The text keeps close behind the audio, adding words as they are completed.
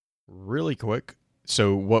really quick.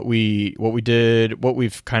 So what we've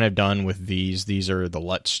kind of done with these are the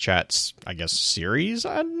Let's Chats, I guess, series.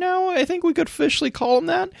 Now I think we could officially call them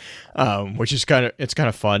that, which is kind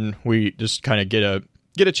of fun. We just kind of get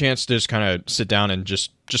a chance to just kind of sit down and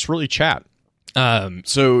just really chat.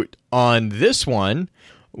 So on this one,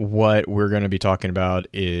 what we're going to be talking about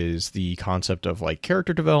is the concept of like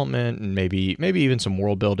character development and maybe even some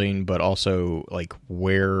world building, but also like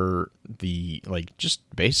where the like just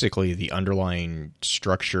basically the underlying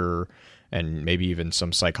structure and maybe even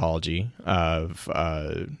some psychology of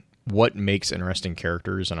what makes interesting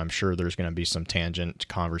characters. And I'm sure there's going to be some tangent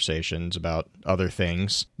conversations about other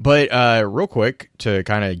things. But real quick to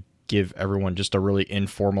kind of give everyone just a really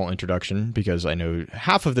informal introduction, because I know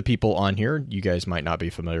half of the people on here you guys might not be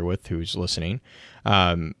familiar with who's listening.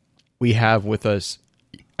 We have with us,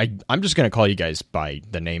 I'm just going to call you guys by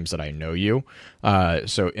the names that I know you.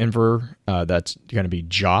 So Inver, that's going to be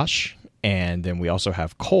Josh. And then we also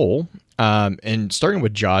have Cole. And starting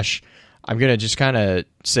with Josh, I'm going to just kind of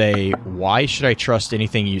say, why should I trust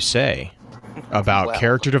anything you say about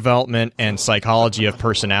character development and psychology of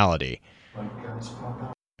personality?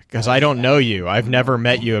 Because I don't know you. I've never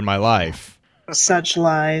met you in my life. Such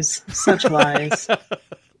lies. Such lies.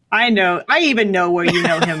 I even know where you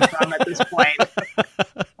know him from at this point.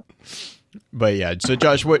 But yeah, so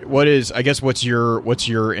Josh, what is, I guess, what's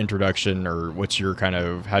your introduction, or what's your kind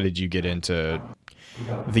of, how did you get into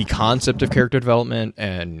the concept of character development,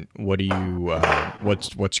 and what do you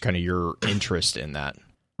what's kind of your interest in that?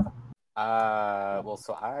 Well,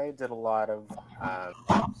 so I did a lot of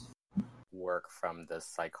work from the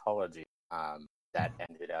psychology that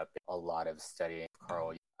ended up in a lot of studying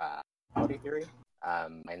Carl personality theory. I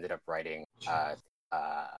ended up writing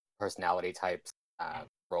personality types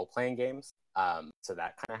role-playing games. So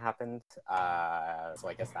that kind of happened. So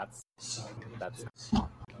I guess that's.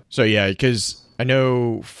 So yeah, because I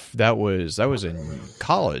know that was in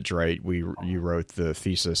college, right? You wrote the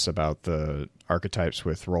thesis about the archetypes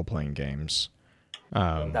with role-playing games.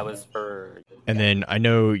 That was for. And then I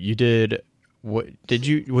know you did.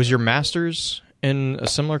 Was your master's in a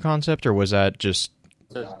similar concept, or was that just?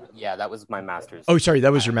 Yeah, that was my master's. Oh, sorry,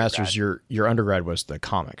 that was your master's. Your undergrad was the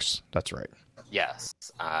comics. That's right. Yes,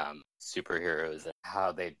 superheroes and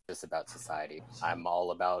how they just about society. I'm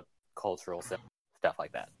all about cultural stuff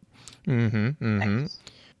like that. Mm-hmm. Mm-hmm. Nice.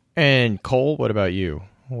 And Cole, what about you?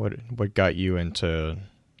 What got you into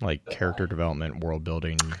like character development, world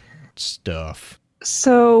building stuff?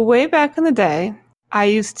 So way back in the day, I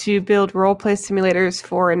used to build role-play simulators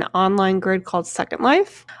for an online grid called Second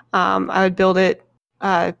Life. I would build it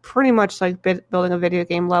pretty much like building a video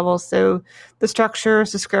game level. So the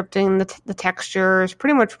structures, the scripting, the textures,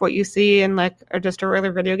 pretty much what you see in like just a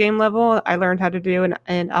regular video game level, I learned how to do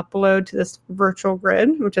and upload to this virtual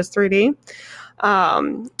grid, which is 3D.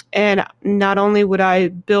 And not only would I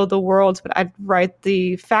build the worlds, but I'd write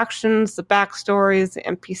the factions, the backstories, the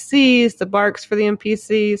NPCs, the barks for the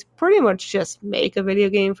NPCs, pretty much just make a video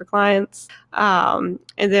game for clients. And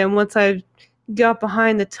then once I got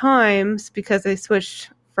behind the times, because they switched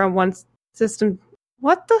from one system.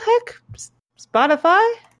 What the heck? Spotify?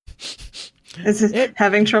 Is it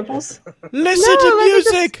having troubles? Listen to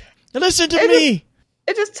music! Listen to me!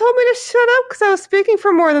 It just told me to shut up because I was speaking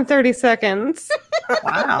for more than 30 seconds.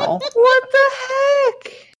 Wow. What the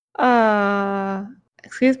heck?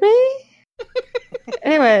 Excuse me?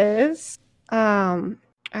 Anyways, I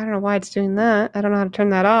don't know why it's doing that. I don't know how to turn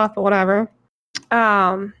that off, but whatever.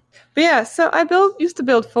 But yeah, so I used to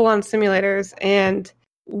build full-on simulators, and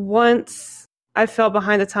once I fell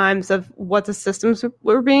behind the times of what the systems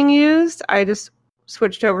were being used, I just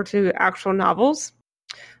switched over to actual novels,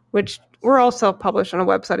 which were all self-published on a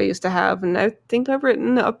website I used to have, and I think I've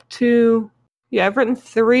written I've written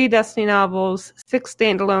 3 Destiny novels, 6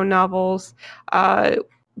 standalone novels,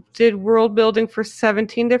 did world building for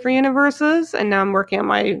 17 different universes, and now I'm working on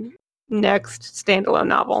my next standalone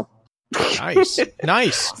novel. Nice.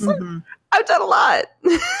 Mm-hmm. I've done a lot.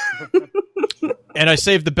 And I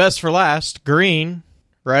saved the best for last. Green,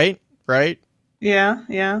 right?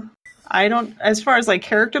 Yeah. I don't, as far as like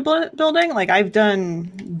character building, like I've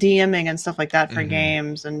done DMing and stuff like that for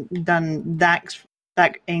games and done that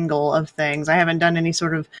angle of things. I haven't done any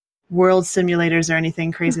sort of world simulators or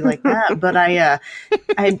anything crazy like that, but I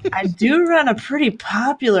do run a pretty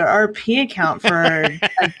popular RP account for a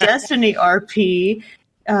Destiny RP.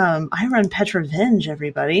 I run Pet Revenge,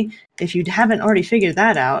 everybody, if you haven't already figured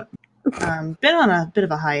that out. Been on a bit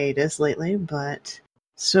of a hiatus lately, but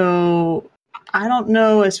so I don't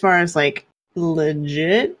know as far as like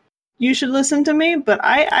legit you should listen to me, but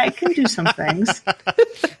I can do some things.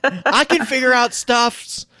 I can figure out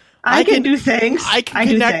stuffs. I can do things. I can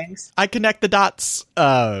do connect. things. I connect the dots.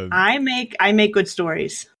 I make good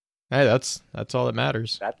stories. Hey, that's all that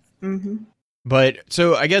matters. Mm-hmm. But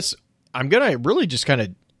so I guess I'm gonna really just kind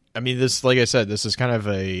of. I mean, this, like I said, this is kind of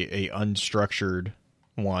a unstructured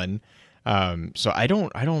one. So I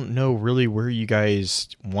don't know really where you guys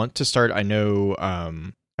want to start. I know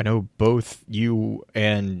both you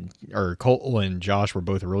or Cole and Josh were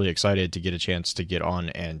both really excited to get a chance to get on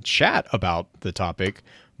and chat about the topic,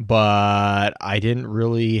 but I didn't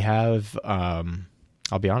really have,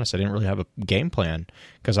 I'll be honest, I didn't really have a game plan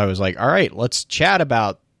because I was like, all right, let's chat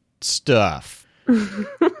about stuff.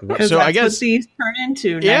 So I guess what these turn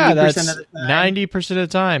into 90% that's of the time. 90% of the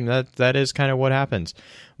time. That is kind of what happens.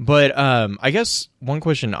 But I guess one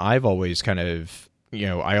question I've always kind of,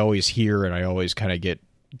 I always hear and I always kind of get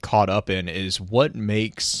caught up in is what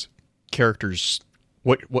makes characters,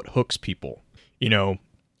 what hooks people.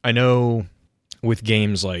 I know with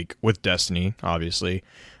games like with Destiny, obviously,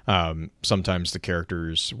 sometimes the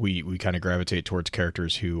characters we kind of gravitate towards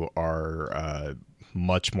characters who are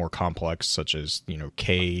much more complex, such as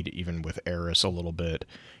Cade, even with Eris a little bit.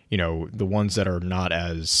 The ones that are not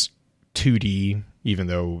as 2D, even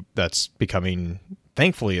though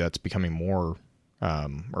thankfully that's becoming more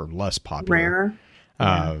or less popular.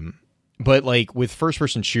 Rare. But like with first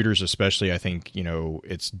person shooters especially, I think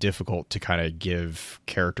it's difficult to kind of give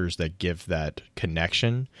characters that give that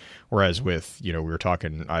connection, whereas with we were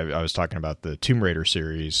talking I was talking about the Tomb Raider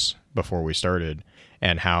series before we started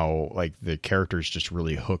and how like the characters just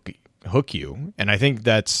really hook you, and I think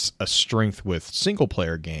that's a strength with single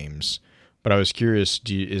player games. But I was curious,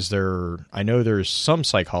 I know there's some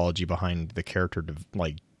psychology behind the character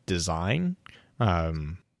design,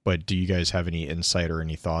 but do you guys have any insight or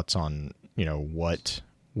any thoughts on,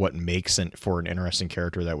 what makes for an interesting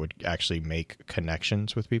character that would actually make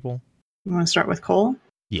connections with people? You want to start with Cole?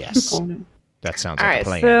 Yes. Cole. That sounds All like right, a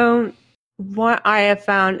plan. so what I have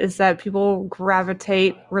found is that people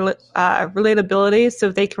gravitate relatability,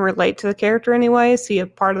 so they can relate to the character anyway, see a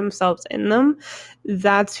part of themselves in them.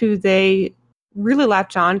 That's who they really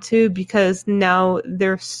latch on to because now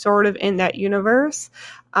they're sort of in that universe.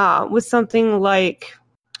 With something like,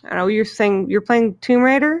 I don't know, you're saying you're playing Tomb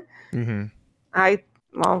Raider? Mm-hmm.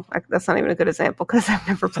 That's not even a good example because I've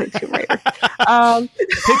never played Tomb Raider.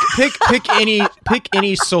 Pick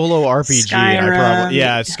any solo RPG.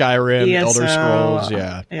 Skyrim, ESO, Elder Scrolls,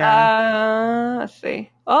 Let's see.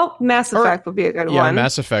 Oh, Mass Effect would be a good one. Yeah,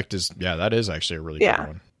 Mass Effect that is actually a really good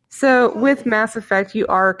one. So with Mass Effect, you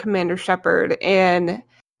are Commander Shepard, and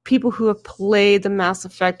people who have played the Mass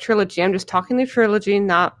Effect trilogy, I'm just talking the trilogy,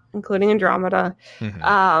 not including Andromeda.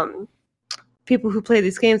 Mm-hmm. People who play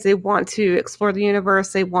these games, they want to explore the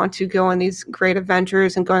universe. They want to go on these great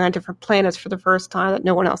adventures and going on different planets for the first time that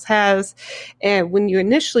no one else has. And when you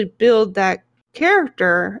initially build that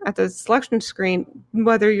character at the selection screen,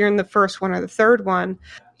 whether you're in the first one or the third one,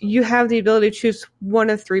 you have the ability to choose one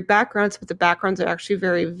of three backgrounds, but the backgrounds are actually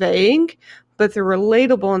very vague, but they're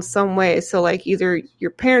relatable in some way. So like either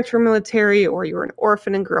your parents were military or you were an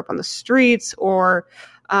orphan and grew up on the streets, or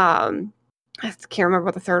I can't remember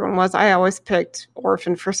what the third one was. I always picked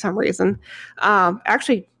orphan for some reason.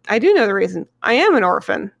 Actually, I do know the reason. I am an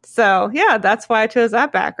orphan. So yeah, that's why I chose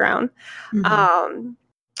that background. Mm-hmm.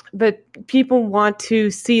 But people want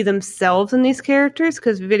to see themselves in these characters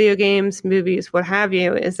because video games, movies, what have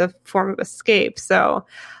you, is a form of escape. So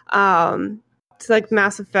it's like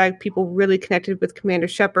Mass Effect, people really connected with Commander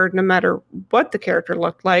Shepard no matter what the character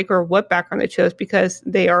looked like or what background they chose because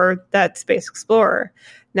they are that space explorer.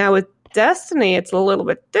 Now with Destiny, it's a little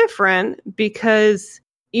bit different because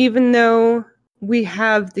even though we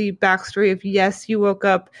have the backstory of, yes, you woke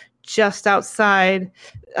up just outside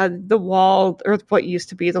the wall, or what used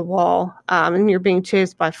to be the wall, and you're being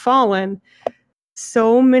chased by Fallen,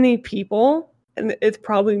 so many people, and it's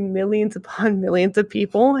probably millions upon millions of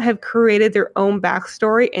people, have created their own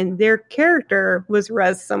backstory, and their character was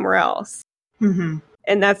res somewhere else. Mm-hmm.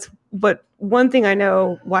 And that's one thing I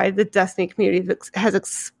know why the Destiny community has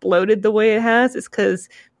exploded the way it has is because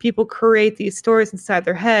people create these stories inside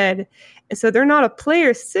their head. And so they're not a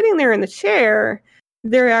player sitting there in the chair.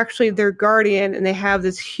 They're actually their guardian, and they have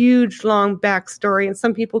this huge, long backstory. And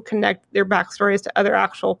some people connect their backstories to other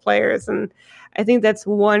actual players. And I think that's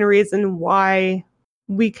one reason why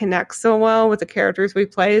we connect so well with the characters we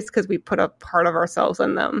play is because we put a part of ourselves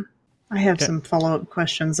in them. I have some follow-up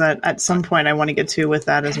questions that at some point I want to get to with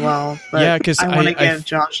that as well. But because I want to give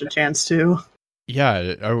Josh a chance to.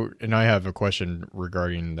 Yeah, and I have a question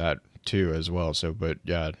regarding that too as well. So, but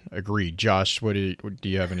yeah, agreed. Josh, do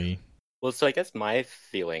you have any? Well, so I guess my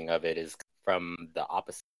feeling of it is from the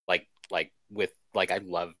opposite. I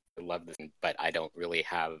love love this, but I don't really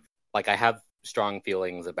have, like, I have strong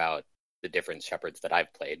feelings about the different Shepherds that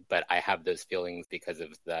I've played, but I have those feelings because of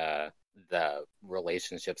the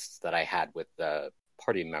relationships that I had with the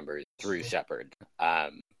party members through Shepherd.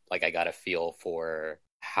 Like, I got a feel for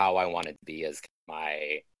how I wanted to be as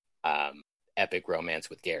my epic romance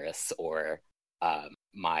with Garrus, or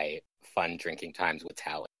my fun drinking times with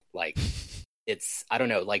Tally. Like, it's, I don't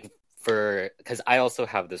know, like, because I also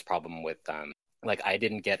have this problem with, like, I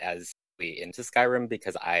didn't get as into Skyrim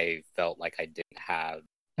because I felt like I didn't have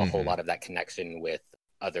a whole lot of that connection with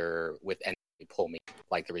anyone who pull me.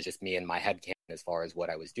 Like, there was just me and my headcanon as far as what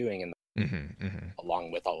I was doing, and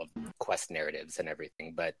along with all of the quest narratives and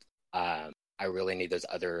everything. But I really need those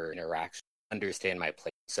other interactions, understand my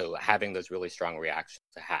place. So having those really strong reactions,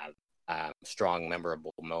 to have strong,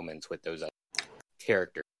 memorable moments with those other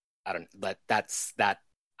characters,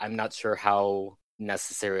 I'm not sure how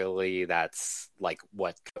necessarily that's like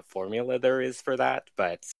what formula there is for that,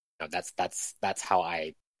 but that's how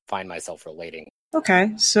I find myself relating.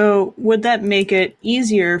 Okay, so would that make it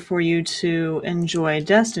easier for you to enjoy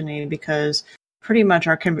Destiny? Because pretty much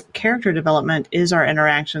our character development is our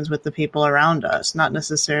interactions with the people around us. Not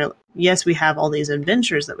necessarily, yes, we have all these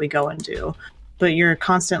adventures that we go and do, but you're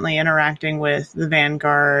constantly interacting with the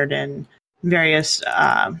Vanguard and various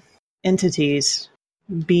entities,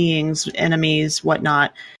 beings, enemies,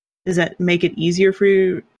 whatnot. Does that make it easier for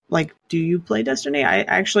you? Like, do you play Destiny? I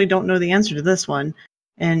actually don't know the answer to this one.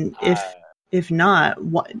 And if not,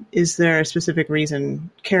 what is there a specific reason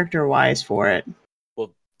character-wise for it?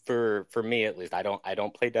 Well, for me at least, I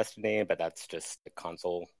don't play Destiny, but that's just a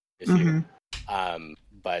console issue.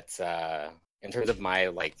 But in terms of my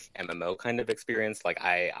like MMO kind of experience, like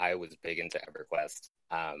I was big into EverQuest,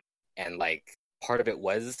 and like part of it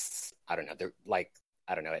was, I don't know,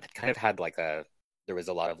 it kind of had like there was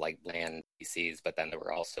a lot of like bland PCs, but then there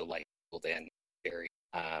were also like built in very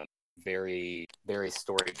very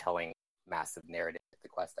storytelling, massive narrative to the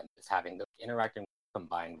quest, and just having the interacting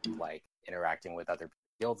combined with like interacting with other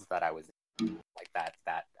guilds that I was in, like that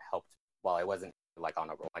helped. While I wasn't like on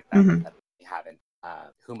a role like that, that I haven't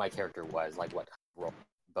who my character was, like what role,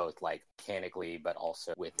 both like mechanically but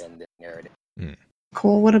also within the narrative.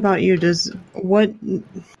 Cool. What about you?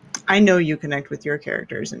 I know you connect with your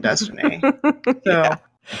characters in Destiny. So,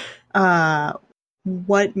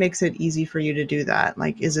 what makes it easy for you to do that?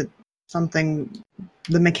 Like, is it something,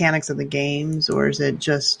 the mechanics of the games, or is it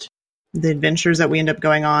just the adventures that we end up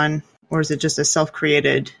going on, or is it just a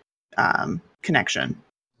self-created connection?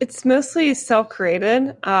 It's mostly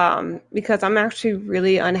self-created, because I'm actually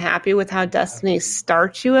really unhappy with how Destiny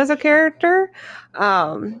starts you as a character.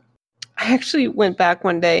 I actually went back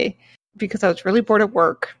one day because I was really bored at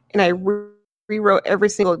work, and I rewrote every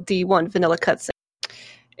single D1 vanilla cutscene,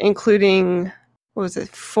 including,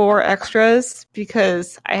 4 extras,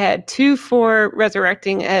 because I had 2 for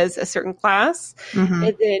resurrecting as a certain class.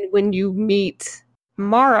 And then when you meet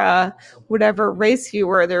Mara, whatever race you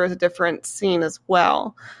were, there was a different scene as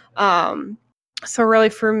well. So really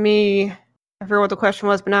for me, I forget what the question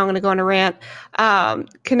was, but now I'm going to go on a rant.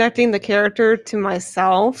 Connecting the character to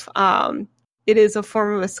myself, it is a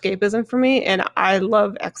form of escapism for me, and I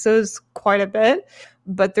love Exos quite a bit,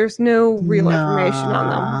 but there's no real information on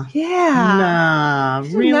them. Yeah.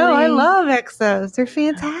 Really? No, I love Exos. They're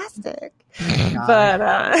fantastic.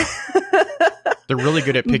 But they're really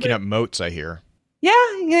good at picking up moats, I hear. Yeah,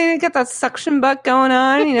 you get that suction butt going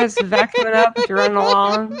on, just vacuuming up as you're running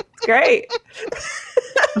along. It's great.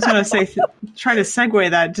 I was going to say, try to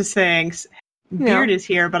segue that to saying Beard is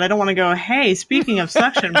here, but I don't want to go, hey, speaking of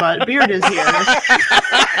suction butt, Beard is here.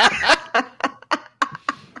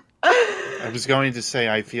 I was going to say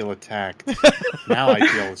I feel attacked. Now I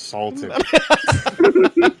feel assaulted.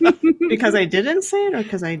 Because I didn't say it, or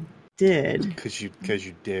because I did? Because you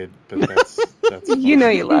did, but that's you know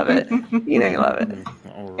you love it. You know you love it.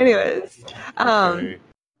 Right. Anyways, Okay.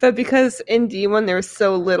 but because in D1 there was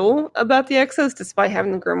so little about the Exos, despite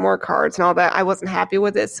having the Grimoire cards and all that, I wasn't happy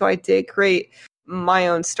with it, so I did create my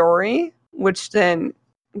own story, which then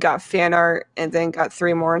got fan art and then got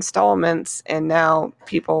 3 more installments, and now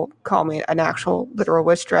people call me an actual literal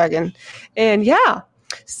witch dragon. And yeah,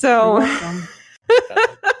 so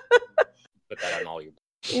Put that on all your.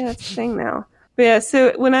 yeah, it's a thing now. But yeah,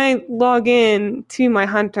 so when I log in to my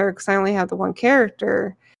hunter, because I only have the one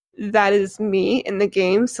character, that is me in the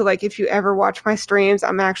game. So like if you ever watch my streams,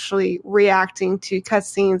 I'm actually reacting to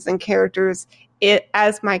cutscenes and characters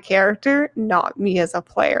as my character, not me as a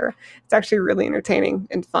player. It's actually really entertaining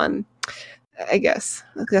and fun, I guess.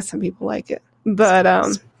 I guess some people like it. But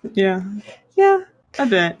yeah, yeah. I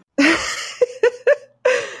bet.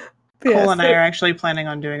 Cole and I are actually planning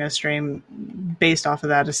on doing a stream based off of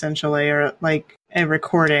that, essentially, or like a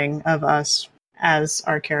recording of us as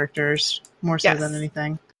our characters, more so than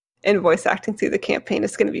anything. And voice acting through the campaign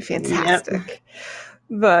is going to be fantastic. Yep.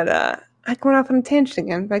 But I went off on a tangent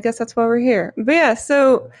again, but I guess that's why we're here. But yeah,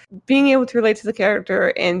 so being able to relate to the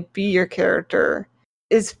character and be your character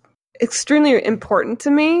is extremely important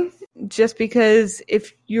to me, just because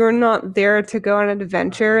if you're not there to go on an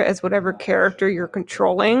adventure as whatever character you're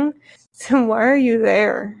controlling, then why are you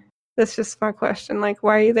there? That's just my question. Like,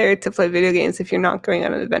 why are you there to play video games if you're not going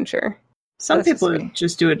on an adventure? Some people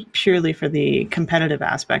just do it purely for the competitive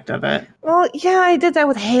aspect of it. Well, yeah, I did that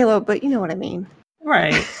with Halo, but you know what I mean.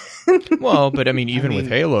 Right. Well, but I mean, even with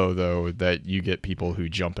Halo, though, that you get people who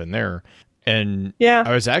jump in there. And yeah.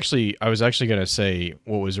 I was actually going to say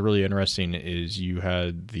what was really interesting is you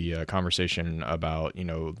had the conversation about,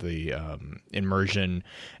 the immersion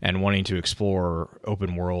and wanting to explore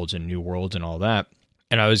open worlds and new worlds and all that.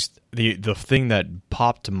 And the thing that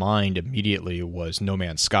popped to mind immediately was No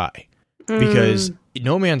Man's Sky. Because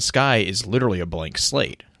No Man's Sky is literally a blank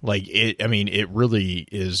slate. Like it really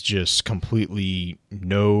is just completely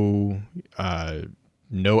no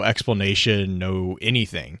explanation, no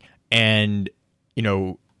anything. And,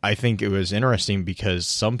 I think it was interesting because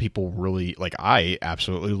some people really, like, I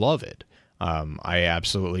absolutely love it. I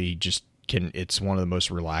absolutely just it's one of the most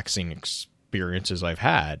relaxing experiences I've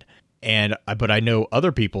had. But I know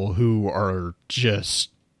other people who are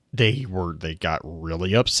just, they got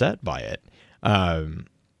really upset by it.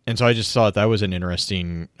 And so I just thought that was an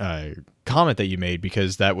interesting comment that you made,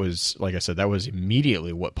 because that was, like I said, that was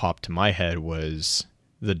immediately what popped to my head was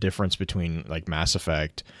the difference between like Mass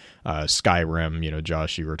Effect, Skyrim.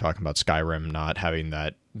 Josh, you were talking about Skyrim not having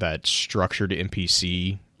that structured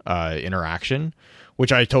NPC interaction,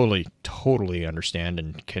 which I totally understand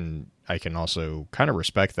and I can also kind of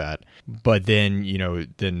respect that. But then,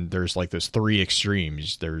 then there's like those three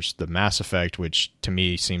extremes. There's the Mass Effect, which to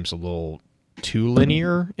me seems a little too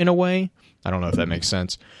linear in a way. I don't know if that makes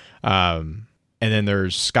sense. And then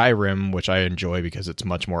there's Skyrim, which I enjoy because it's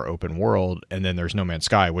much more open world. And then there's No Man's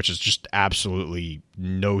Sky, which is just absolutely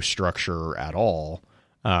no structure at all.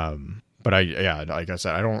 But like I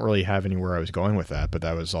said, I don't really have anywhere I was going with that, but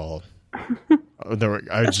that was all.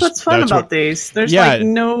 That's what's fun about these. There's there's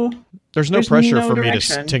no pressure no for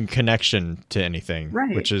direction. me to connection to anything,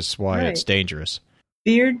 right, which is why it's dangerous.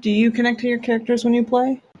 Beard, do you connect to your characters when you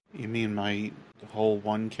play? You mean my whole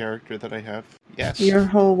one character that I have? Yes. Your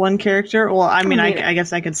whole one character? Well, I mean, I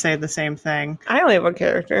guess I could say the same thing. I only have one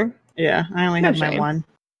character. Yeah, I only have my one.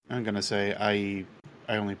 I'm going to say I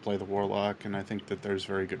only play the Warlock, and I think that there's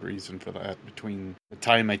very good reason for that between the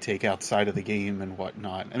time I take outside of the game and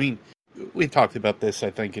whatnot. I mean, we've talked about this, I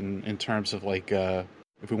think, in terms of like,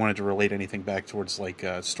 if we wanted to relate anything back towards like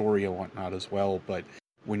story and whatnot as well, but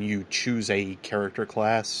when you choose a character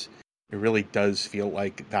class, it really does feel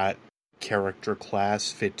like that character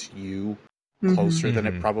class fits you closer than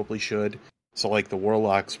it probably should. So like the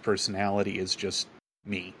Warlock's personality is just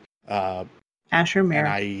me. Asher Mare.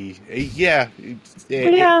 And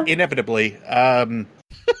inevitably. And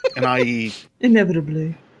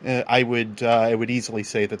inevitably. I would easily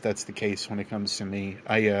say that that's the case when it comes to me.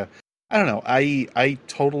 I don't know. I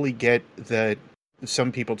totally get that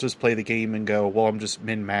some people just play the game and go, well, I'm just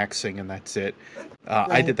min-maxing and that's it.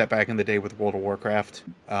 Right. I did that back in the day with World of Warcraft.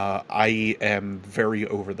 I am very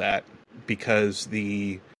over that because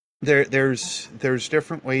there's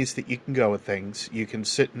different ways that you can go with things. You can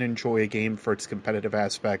sit and enjoy a game for its competitive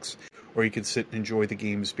aspects, or you can sit and enjoy the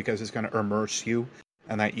games because it's going to immerse you,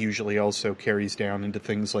 and that usually also carries down into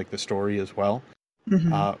things like the story as well.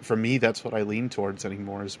 For me, that's what I lean towards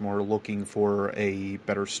anymore, is more looking for a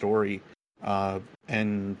better story.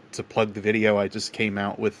 And to plug the video, I just came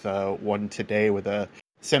out with one today with a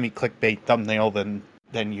semi-clickbait thumbnail. Then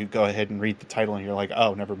you go ahead and read the title and you're like,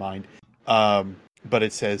 oh, never mind. But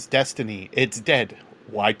it says, Destiny, it's dead.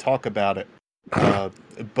 Why talk about it?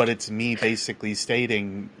 But it's me basically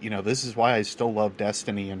stating, this is why I still love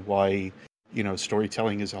Destiny and why,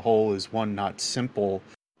 storytelling as a whole is, one, not simple,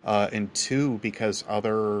 and two, because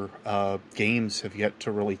other games have yet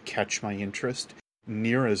to really catch my interest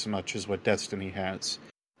near as much as what Destiny has.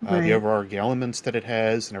 Right. The overarching elements that it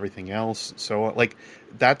has and everything else. So, like,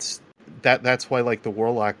 that's why, like, the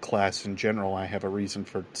Warlock class in general, I have a reason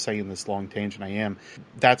for saying this long tangent I am.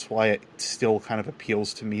 That's why it still kind of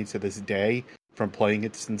appeals to me to this day, from playing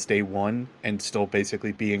it since day one, and still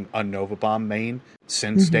basically being a Nova Bomb main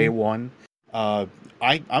since day one.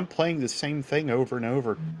 I'm playing the same thing over and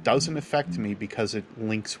over. Doesn't affect me because it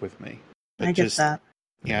links with me. I get that.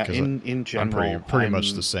 Yeah, in general, I'm pretty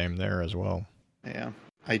much the same there as well. Yeah,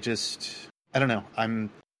 I don't know. I'm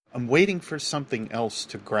waiting for something else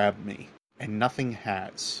to grab me, and nothing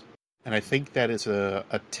has. And I think that is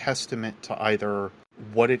a testament to either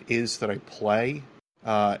what it is that I play,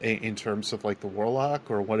 in terms of like the Warlock,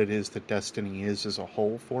 or what it is that Destiny is as a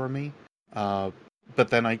whole for me. But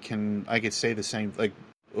then I can say the same. Like,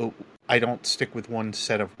 I don't stick with one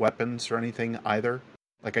set of weapons or anything either.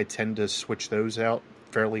 Like, I tend to switch those out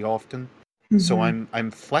fairly often. Mm-hmm. So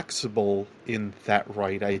I'm flexible in that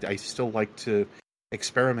right. I still like to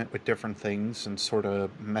experiment with different things and sort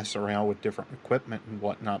of mess around with different equipment and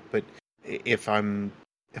whatnot. But if I'm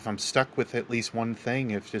stuck with at least one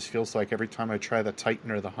thing, it just feels like every time I try the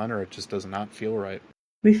Titan or the Hunter, it just does not feel right.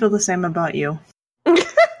 We feel the same about you.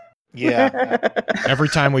 Yeah. Every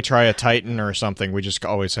time we try a Titan or something, we just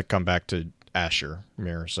always come back to Asher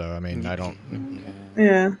Mirror. So, I mean, I don't...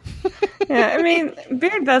 Yeah. Yeah, I mean,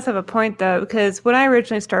 Beard does have a point, though, because when I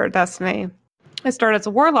originally started Destiny, I started as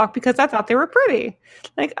a Warlock because I thought they were pretty.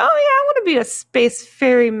 Like, oh yeah, I want to be a space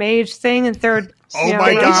fairy mage thing and third... Oh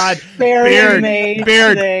my god! Beard,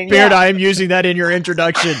 Beard, I am using that in your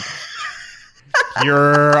introduction.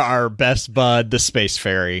 You're our best bud, the space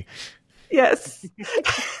fairy. Yes.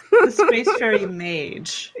 The space fairy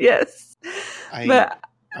mage. Yes.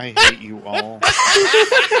 I hate you all.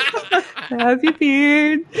 Have you,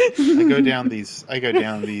 Beard? I go down these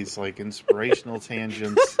like inspirational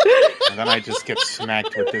tangents, and then I just get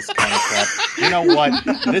smacked with this kind of crap. You know what?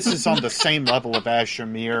 This is on the same level of Asher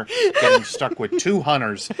Mir getting stuck with 2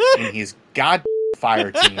 hunters in his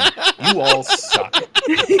fire team. You all suck.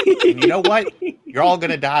 And you know what? You're all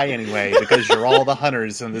gonna die anyway because you're all the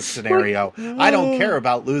hunters in this scenario. I don't care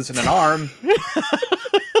about losing an arm.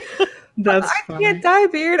 That's I funny. can't die,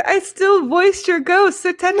 Beard. I still voiced your ghost,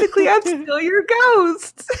 so technically I'm still your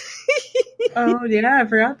ghost. Oh yeah, I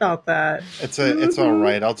forgot about that. It's all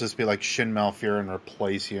right. I'll just be like Shin Malfear and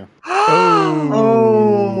replace you. Oh.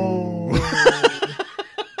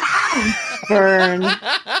 Burn.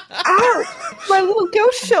 Ow! My little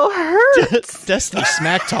ghost shell hurts. Destiny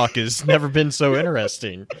smack talk has never been so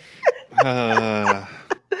interesting.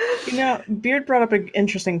 You know, Beard brought up an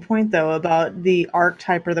interesting point, though, about the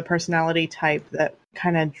archetype or the personality type that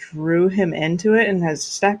kind of drew him into it and has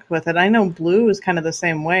stuck with it. I know Blue is kind of the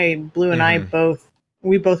same way. Blue and I both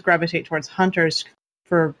gravitate towards hunters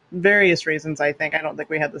for various reasons, I think. I don't think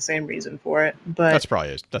we have the same reason for it. But That's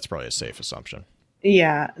probably a safe assumption.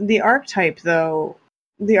 Yeah. The archetype, though,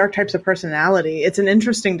 the archetypes of personality, it's an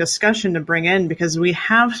interesting discussion to bring in because we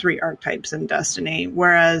have 3 archetypes in Destiny,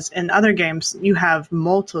 whereas in other games you have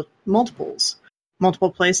multiple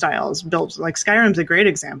playstyles built. Like Skyrim's a great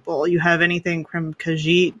example. You have anything from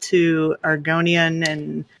Khajiit to Argonian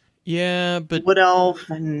and Wood Elf,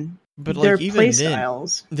 and but their like even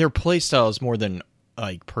playstyles. Their playstyles more than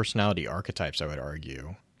like personality archetypes, I would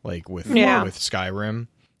argue. Like with Skyrim.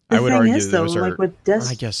 The I would thing argue is, though, those are, like with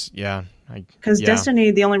I guess, yeah. Because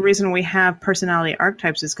Destiny, the only reason we have personality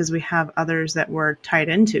archetypes is because we have others that we're tied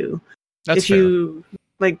into. That's fair. You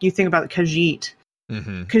think about Khajiit.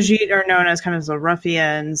 Mm-hmm. Khajiit are known as kind of the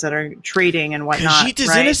ruffians that are trading and whatnot. Khajiit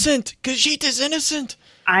is innocent. Khajiit is innocent.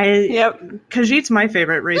 Khajiit's my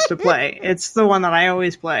favorite race to play. It's the one that I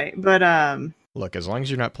always play. But look, as long as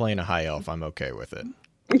you're not playing a high elf, I'm okay with it.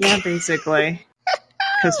 Yeah, basically.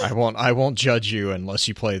 I won't judge you unless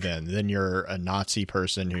you play then. Then you're a Nazi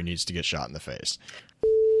person who needs to get shot in the face.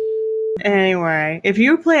 Anyway, if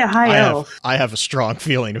you play a high elf... I have a strong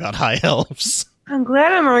feeling about high elves. I'm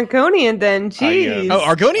glad I'm Argonian then. Jeez.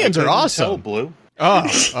 Argonians are awesome. Tell, Blue.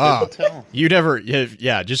 You never...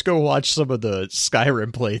 Yeah, just go watch some of the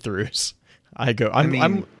Skyrim playthroughs.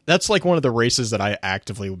 That's like one of the races that I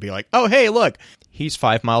actively would be like, oh, hey, look, he's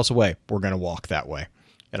 5 miles away. We're going to walk that way.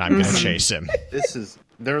 And I'm going to chase him.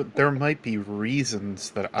 There might be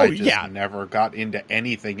reasons that I never got into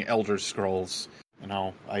anything Elder Scrolls. You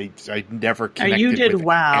know, I never connected you did with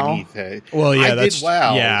WoW. anything. Well, yeah, I did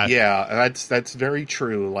WoW. Yeah, that's very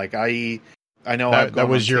true. Like I know that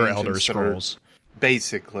was your Elder Scrolls,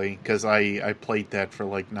 basically, because I played that for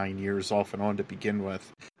like 9 years off and on to begin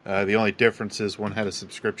with. The only difference is one had a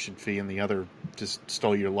subscription fee and the other just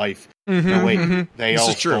stole your life. They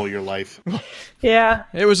all stole your life. Yeah.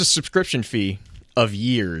 It was a subscription fee of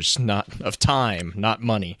years, not of time, not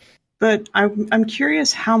money. But I'm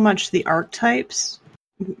curious how much the archetypes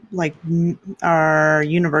are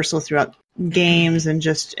universal throughout games and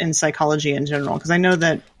just in psychology in general. Because I know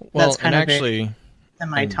that that's kind of a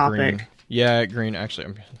semi-topic. Green.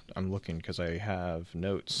 Actually, I'm looking because I have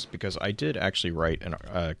notes because I did actually write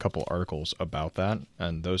a couple articles about that,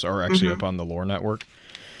 and those are actually up on the Lore Network.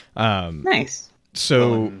 Nice.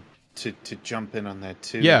 So to jump in on that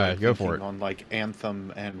too. Yeah, like, go for it. On like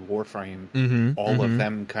Anthem and Warframe, Mm-hmm, of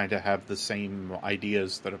them kind of have the same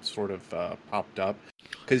ideas that have sort of popped up.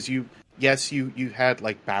 Because you had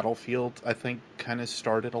like Battlefield, I think, kind of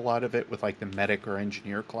started a lot of it with like the medic or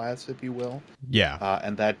engineer class, if you will. Yeah.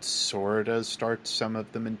 And that sort of starts some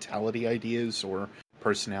of the mentality ideas or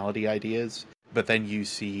personality ideas. But then you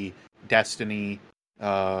see Destiny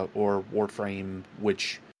or Warframe,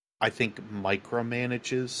 which I think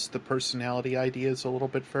micromanages the personality ideas a little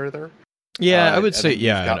bit further. Yeah, I would say,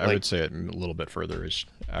 I would say it a little bit further,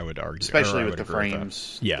 I would argue. Especially with the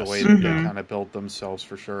frames, the way that they kind of build themselves,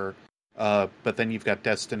 for sure. But then you've got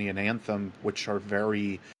Destiny and Anthem, which are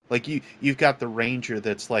very... Like, you've got the Ranger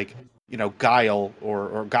that's like, Guile,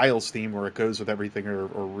 or Guile's theme, where it goes with everything, or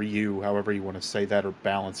Ryu, however you want to say that, or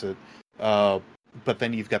balance it. But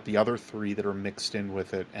then you've got the other three that are mixed in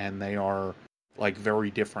with it, and they are... like very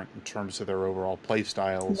different in terms of their overall play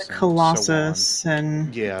styles. The Colossus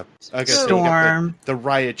and Storm. The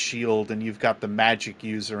Riot Shield, and you've got the magic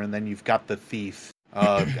user, and then you've got the thief,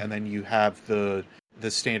 and then you have the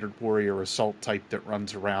standard warrior assault type that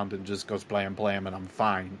runs around and just goes blam blam, and I'm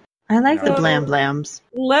fine. I like the blam blams.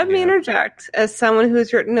 Let me interject, as someone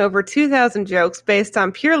who's written over 2,000 jokes based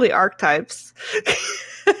on purely archetypes.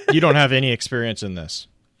 You don't have any experience in this.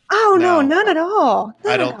 Oh no, none at all.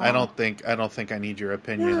 I don't think I need your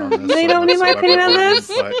opinion on this. They don't need my opinion on this.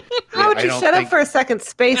 But, how would you shut up for a second,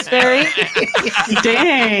 Space Fairy?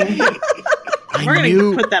 Dang. We're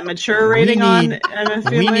gonna put that mature rating on.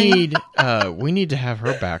 We need to have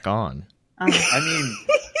her back on.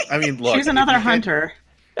 I mean, look. She's another hunter.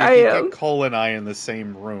 If you get Cole and I in the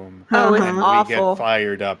same room, it's awful. We get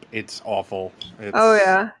fired up. It's awful.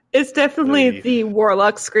 It's definitely the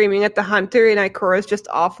warlock screaming at the hunter, and Ikora's just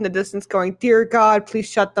off in the distance going, "Dear God, please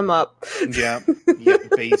shut them up." Yeah,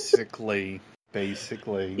 basically.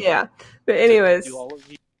 Yeah, but anyways, do all of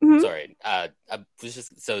you, sorry,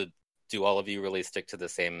 do all of you really stick to the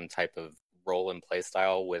same type of role and play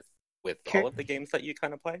style with all of the games that you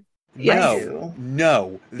kind of play? Yes.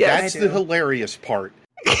 No, yes, that's the hilarious part.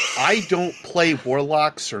 I don't play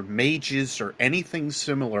warlocks or mages or anything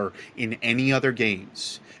similar in any other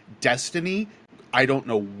games. Destiny, I don't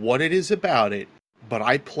know what it is about it, but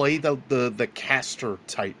I play the caster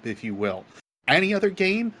type, if you will. Any other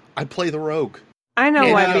game, I play the rogue. I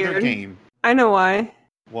know why, Any Beard. other game. I know why.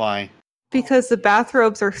 Why? Because the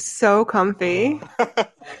bathrobes are so comfy.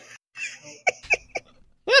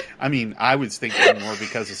 I mean, I was thinking more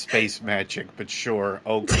because of space magic, but sure,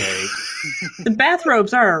 okay. The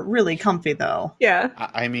bathrobes are really comfy, though. Yeah.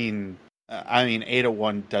 I mean, Ada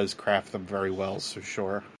 1 does craft them very well, so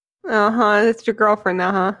sure. That's your girlfriend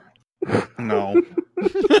now, huh? No.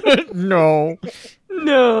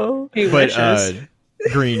 No. He wishes.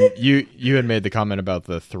 Green, you had made the comment about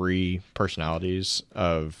the three personalities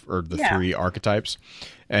three archetypes,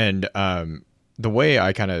 and the way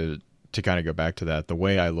I to go back to that, the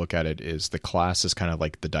way I look at it is the class is kind of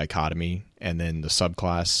like the dichotomy, and then the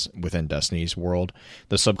subclass within Destiny's world.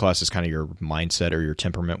 The subclass is kind of your mindset or your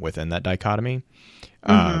temperament within that dichotomy.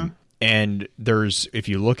 And if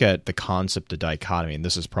you look at the concept of dichotomy, and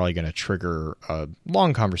this is probably going to trigger a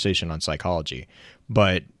long conversation on psychology,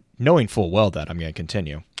 but knowing full well that I'm going to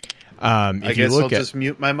continue. I guess I'll just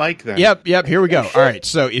mute my mic then. Yep. Here we go. All right.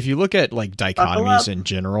 So if you look at like dichotomies in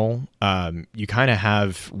general, you kind of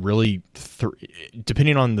have really,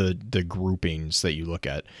 depending on the groupings that you look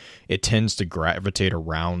at, it tends to gravitate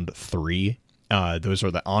around three. Those are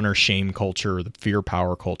the honor shame culture, the fear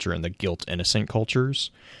power culture, and the guilt innocent cultures.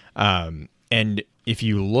 And if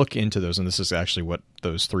you look into those, and this is actually what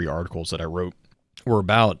those three articles that I wrote were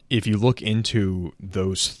about, if you look into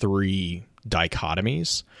those three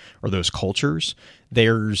dichotomies or those cultures,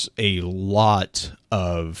 there's a lot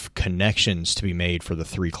of connections to be made for the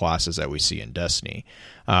three classes that we see in Destiny.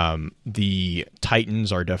 The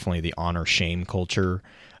Titans are definitely the honor shame culture.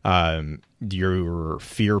 Your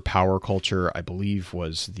fear power culture, I believe,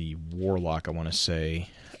 was the warlock, I want to say,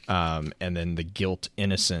 and then the guilt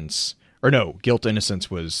innocence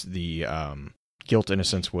was the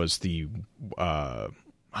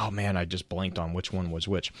oh man, I just blanked on which one was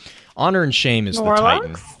which. Honor and shame is the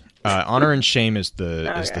Titan. Honor and shame is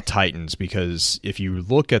the Titans, because if you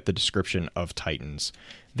look at the description of Titans,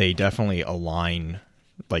 they definitely align.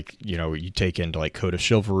 Like, you take into like Code of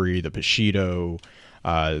Chivalry, the Bushido,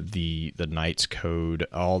 the Knight's Code,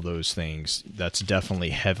 all those things. That's definitely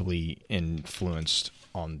heavily influenced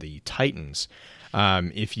on the Titans.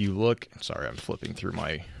 If you look, sorry, I'm flipping through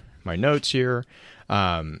my notes here.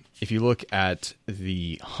 If you look at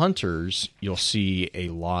the Hunters, you'll see a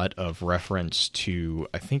lot of reference to,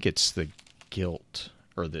 I think it's the guilt,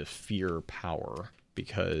 or the fear power,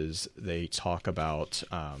 because they talk about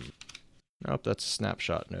nope, that's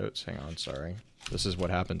snapshot notes. Hang on, sorry. This is what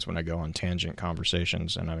happens when I go on tangent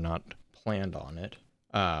conversations and I've not planned on it.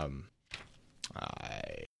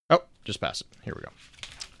 Just pass it. Here we go.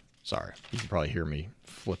 Sorry. You can probably hear me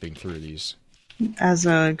flipping through these. As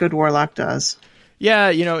a good warlock does. Yeah,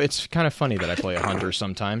 it's kind of funny that I play a hunter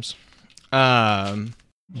sometimes.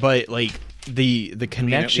 But like the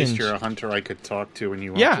connections. At least you're a hunter I could talk to, and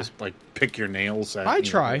you won't just like pick your nails at. I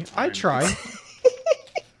try.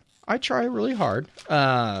 I try really hard.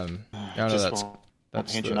 No, that's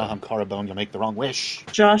I'm Carabone. You'll make the wrong wish.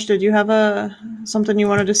 Josh, did you have something you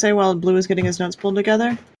wanted to say while Blue is getting his notes pulled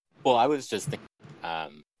together? Well, I was just thinking,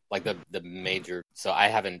 like the major. So I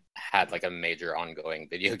haven't had like a major ongoing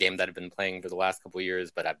video game that I've been playing for the last couple of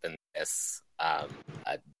years, but I've been this.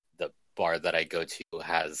 The bar that I go to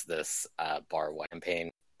has this bar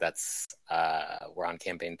campaign. That's we're on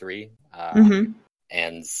campaign 3,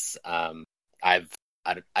 and I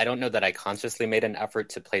don't know that I consciously made an effort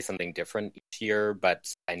to play something different each year,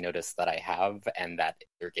 but I noticed that I have, and that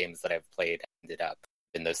other games that I've played ended up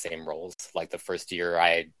in those same roles. Like the first year,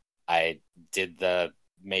 I did the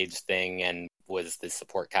mage thing and was the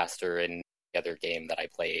support caster in the other game that I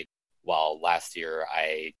played, while last year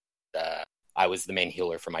I was the main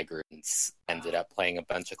healer for my group and ended up playing a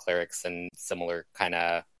bunch of clerics and similar kind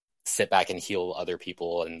of sit back and heal other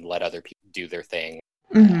people and let other people do their thing.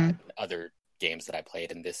 Other games that I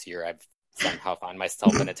played, and this year I've somehow found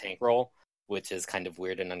myself in a tank role, which is kind of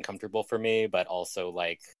weird and uncomfortable for me, but also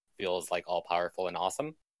like feels like all powerful and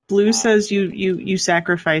awesome. Blue says you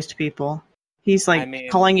sacrificed people. He's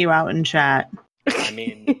like calling you out in chat. I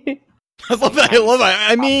mean, I love that.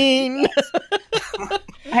 I mean,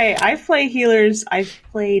 hey, I've played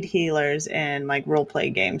healers in like role play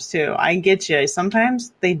games too. I get you.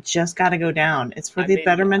 Sometimes they just got to go down. It's for the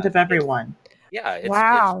betterment of everyone. Yeah,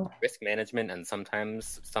 it's risk management, and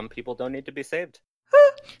sometimes some people don't need to be saved.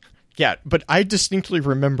 Yeah, but I distinctly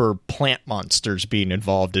remember plant monsters being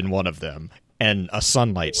involved in one of them, and a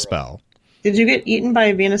sunlight spell. Did you get eaten by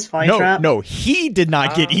a Venus flytrap? No, he did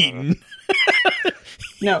not get eaten.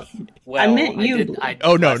 No, well, I meant you.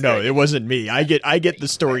 No, it wasn't me. I get the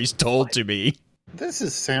stories told to me. This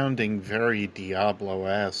is sounding very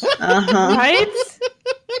Diablo-esque. Right?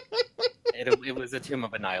 It was a Tomb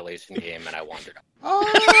of Annihilation game, and I wandered off.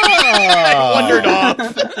 Wandered off.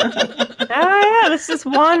 Oh, yeah, let's just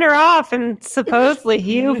wander off and supposedly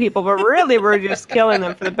heal people, but really we're just killing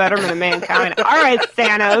them for the betterment of mankind. All right,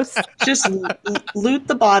 Thanos. Just loot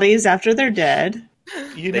the bodies after they're dead.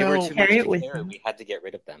 They were too much carry it to with carry. you. We had to get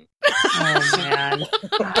rid of them. Oh, man.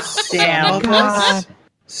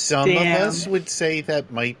 Some of us would say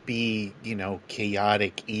that might be,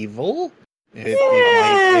 chaotic evil.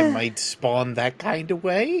 It might spawn that kind of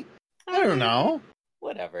way. I don't know.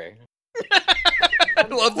 Whatever. I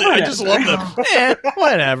love that. I just love that.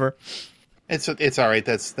 Whatever. It's all right.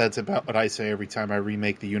 That's about what I say every time I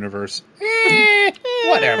remake the universe.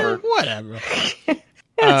 Whatever.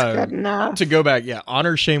 That's good enough. To go back,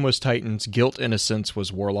 honor, shame was Titans, guilt, innocence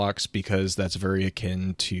was warlocks, because that's very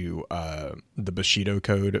akin to the Bushido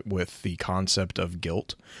code with the concept of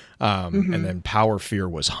guilt. And then power, fear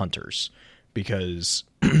was hunters, because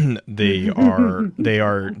they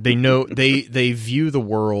view the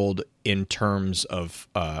world in terms of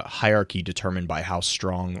hierarchy determined by how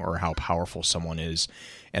strong or how powerful someone is,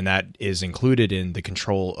 and that is included in the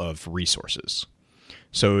control of resources.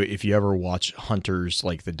 So if you ever watch Hunters,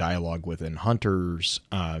 like the dialogue within Hunters,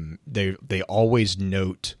 they always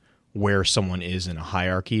note where someone is in a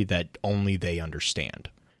hierarchy that only they understand.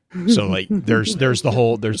 So like there's the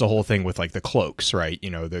whole thing with like the cloaks, right?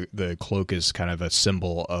 The cloak is kind of a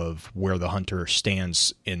symbol of where the hunter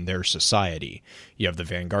stands in their society. You have the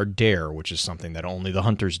Vanguard Dare, which is something that only the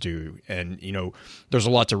hunters do, and there's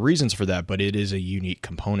lots of reasons for that, but it is a unique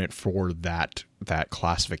component for that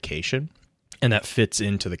classification. And that fits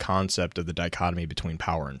into the concept of the dichotomy between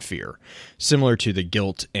power and fear. Similar to the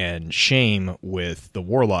guilt and shame with the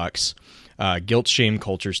warlocks, guilt-shame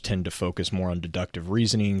cultures tend to focus more on deductive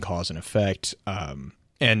reasoning, cause and effect,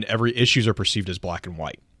 and every issues are perceived as black and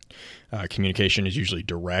white. Communication is usually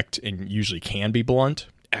direct and usually can be blunt,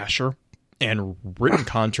 Asher, and written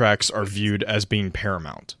contracts are viewed as being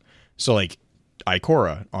paramount. So like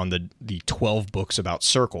Ikora on the 12 books about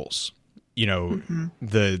circles,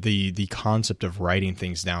 the concept of writing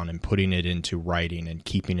things down and putting it into writing and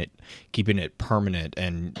keeping it permanent,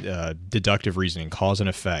 and deductive reasoning, cause and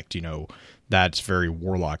effect, that's very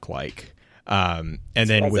warlock like. And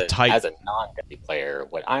then as a non-deadly player,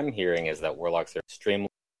 what I'm hearing is that warlocks are extremely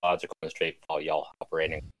logical and straightforward, y'all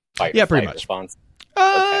operating fight pretty much response.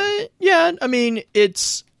 Yeah, I mean,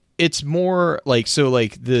 it's more like, so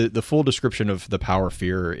like the full description of the power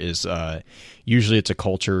fear is usually it's a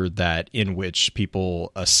culture that in which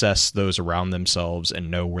people assess those around themselves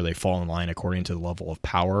and know where they fall in line according to the level of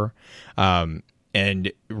power.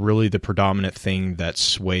 And really the predominant thing that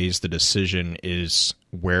sways the decision is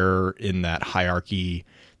where in that hierarchy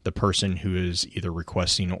the person who is either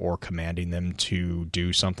requesting or commanding them to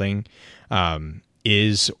do something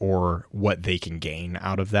is, or what they can gain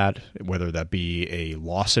out of that, whether that be a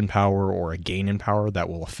loss in power or a gain in power that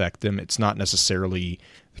will affect them. It's not necessarily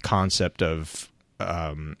the concept of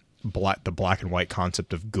the black and white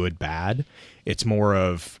concept of good, bad. It's more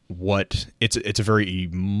of what it's a very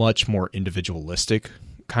much more individualistic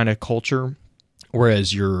kind of culture.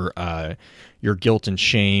 Whereas your guilt and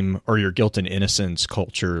shame, or your guilt and innocence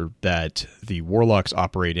culture that the warlocks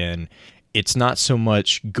operate in, it's not so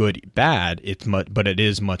much good, bad. But it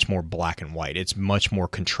is much more black and white. It's much more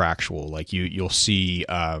contractual. Like you'll see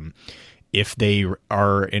if they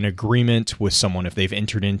are in agreement with someone, if they've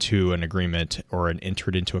entered into an agreement or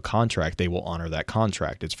entered into a contract, they will honor that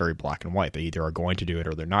contract. It's very black and white. They either are going to do it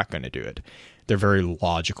or they're not going to do it. They're very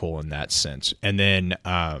logical in that sense. And then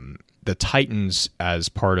the Titans, as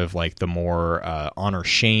part of like the more honor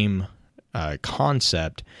shame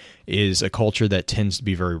concept, is a culture that tends to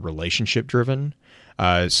be very relationship driven.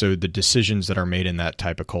 So the decisions that are made in that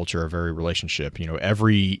type of culture are very relationship. You know,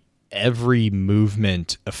 every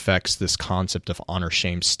movement affects this concept of honor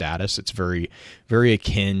shame status. It's very, very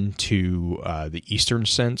akin to the Eastern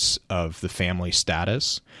sense of the family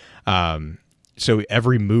status. So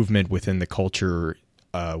every movement within the culture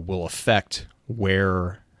will affect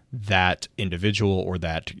where that individual or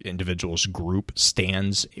that individual's group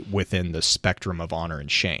stands within the spectrum of honor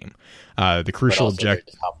and shame. The crucial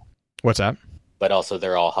objective. What's that? But also,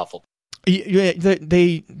 they're all Hufflepuff. Yeah,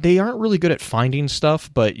 they aren't really good at finding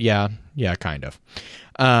stuff, but yeah, kind of.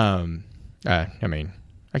 I mean,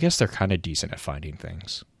 I guess they're kind of decent at finding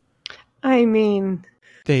things. I mean,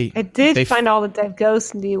 I did find all the dead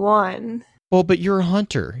ghosts in D1. Well, but you're a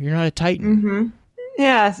hunter. You're not a Titan. Mm-hmm.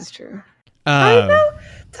 Yeah, this is true. I know.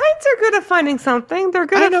 Titans are good at finding something. They're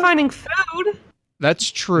good at finding food. That's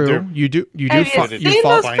true. You do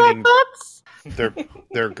finding.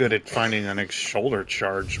 They're good at finding the next shoulder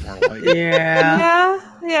charge, more like. Yeah.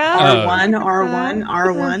 R1.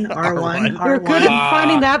 You're good at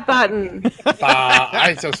finding that button.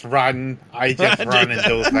 I just run and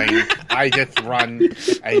do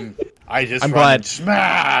things. I'm glad and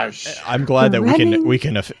smash. I'm glad that we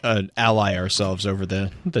can ally ourselves over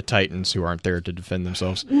the Titans who aren't there to defend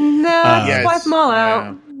themselves. No, yes, wipe them all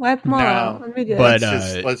out. Wipe them all out. But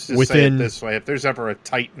let's just say it this way: if there's ever a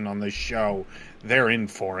Titan on this show, they're in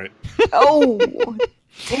for it. Oh.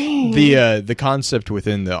 Dang. The concept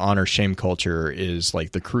within the honor shame culture is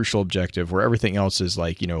like the crucial objective, where everything else is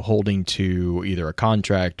like, you know, holding to either a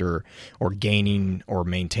contract or gaining or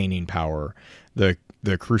maintaining power.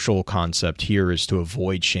 The crucial concept here is to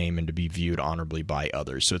avoid shame and to be viewed honorably by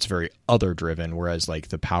others. So it's very other driven, whereas like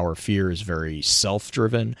the power fear is very self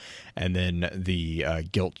driven, and then the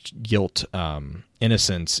guilt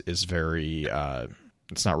innocence is very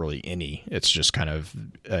it's not really any. It's just kind of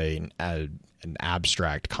an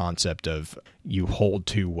abstract concept of you hold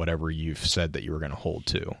to whatever you've said that you were going to hold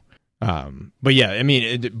to. But yeah, I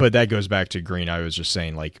mean, but that goes back to Green. I was just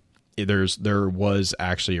saying, like, there was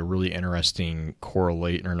actually a really interesting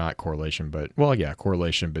correlation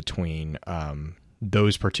between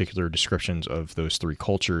those particular descriptions of those three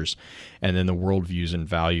cultures and then the worldviews and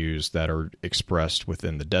values that are expressed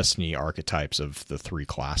within the Destiny archetypes of the three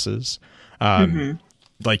classes.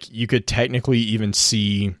 Like you could technically even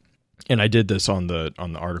see, and I did this on the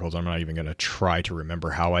articles. I'm not even going to try to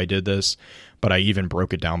remember how I did this, but I even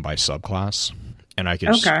broke it down by subclass. And I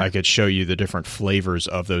could show you the different flavors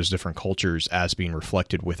of those different cultures as being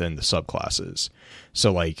reflected within the subclasses.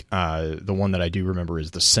 So like the one that I do remember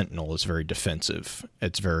is the Sentinel is very defensive.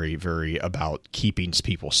 It's very, very about keeping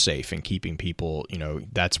people safe and keeping people, you know,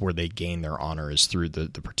 that's where they gain their honor, is through the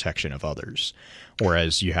protection of others.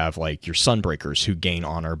 Whereas you have like your Sunbreakers who gain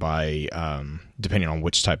honor by, depending on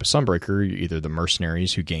which type of Sunbreaker, either the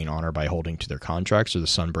mercenaries who gain honor by holding to their contracts, or the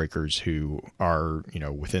Sunbreakers who are, you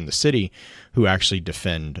know, within the city who actually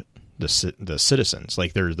defend the citizens.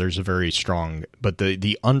 Like there's a very strong, but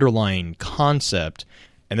the underlying concept,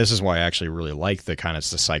 and this is why I actually really like the kind of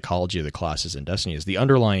the psychology of the classes in Destiny, is the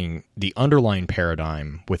underlying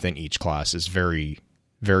paradigm within each class is very,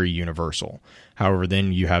 very universal. However,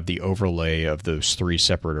 then you have the overlay of those three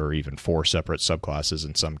separate or even four separate subclasses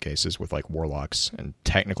in some cases, with like warlocks and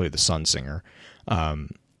technically the Sunsinger.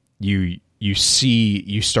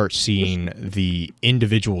 you start seeing the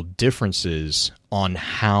individual differences on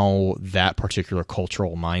how that particular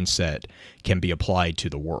cultural mindset can be applied to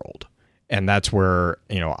the world. And that's where,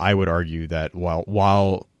 I would argue that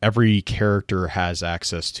while every character has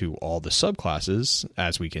access to all the subclasses,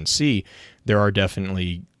 as we can see, there are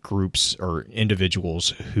definitely groups or individuals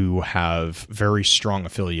who have very strong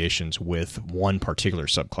affiliations with one particular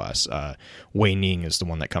subclass. Wei Ning is the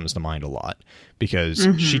one that comes to mind a lot because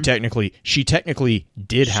she technically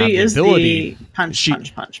did have the ability. Punch.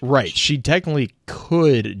 Right. She technically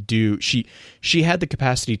could do. She had the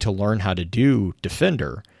capacity to learn how to do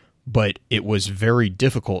Defender, but it was very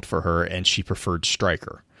difficult for her, and she preferred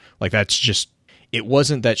Striker. Like, that's just. It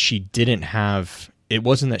wasn't that she didn't have. It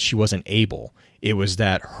wasn't that she wasn't able. It was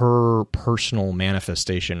that her personal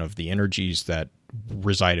manifestation of the energies that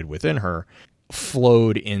resided within her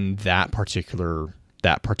flowed in that particular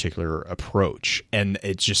approach. And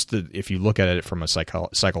it's just if you look at it from a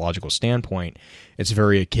psychological standpoint, it's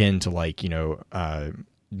very akin to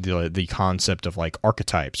the concept of like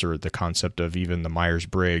archetypes, or the concept of even the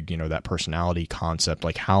Myers-Briggs, that personality concept,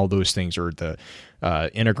 like how those things are the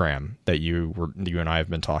Enneagram that you and I have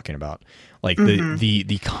been talking about. Like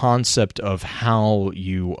the concept of how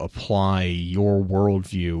you apply your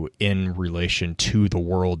worldview in relation to the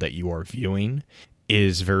world that you are viewing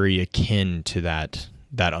is very akin to that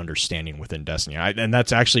understanding within Destiny. And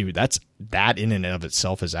that in and of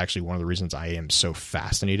itself is actually one of the reasons I am so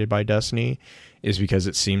fascinated by Destiny, is because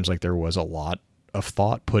it seems like there was a lot of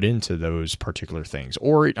thought put into those particular things.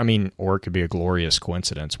 Or it could be a glorious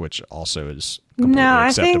coincidence, which also is completely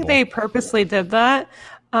acceptable. I think they purposely did that.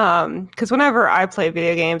 Because whenever I play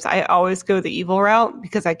video games, I always go the evil route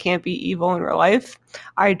because I can't be evil in real life.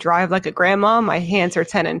 I drive like a grandma. My hands are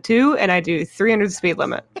 10 and 2, and I do 300 speed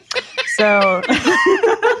limit. So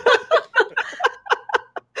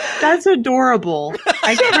that's adorable.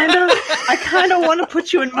 I kind of want to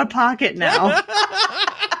put you in my pocket now.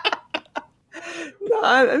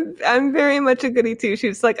 I'm very much a goody two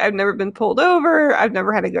shoes. Like, I've never been pulled over. I've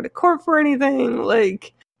never had to go to court for anything.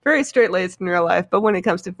 Like, very straight-laced in real life. But when it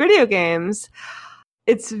comes to video games,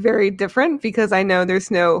 it's very different because I know there's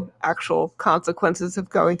no actual consequences of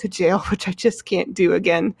going to jail, which I just can't do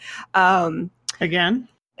again. Again,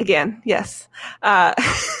 yes. But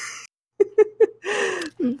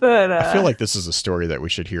I feel like this is a story that we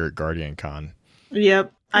should hear at Guardian Con.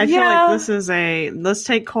 Yep. I feel like this is let's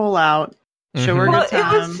take Cole out. Show her good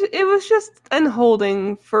time. It was just an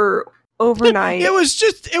holding for overnight. It was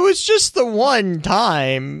just the one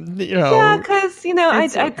time, Yeah, because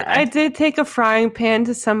I did take a frying pan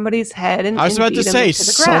to somebody's head, and I was about to say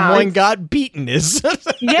someone got beaten.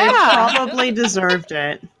 Yeah, probably deserved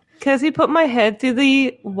it because he put my head through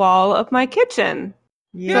the wall of my kitchen.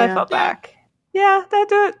 Yeah, so I fell back. Yeah, that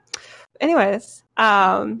do it. Anyways,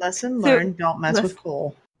 lesson learned: don't mess with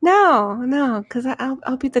Cole. No, because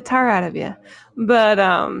I'll beat the tar out of you. But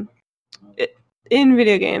in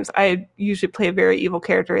video games, I usually play a very evil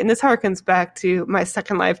character, and this harkens back to my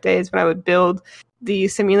Second Life days when I would build the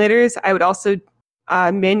simulators. I would also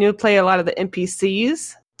manually play a lot of the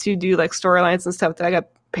NPCs to do like storylines and stuff that I got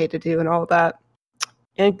paid to do and all of that.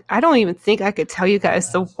 And I don't even think I could tell you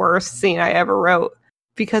guys the worst scene I ever wrote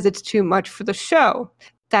because it's too much for the show.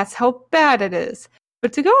 That's how bad it is.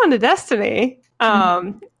 But to go on to Destiny,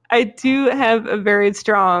 I do have a very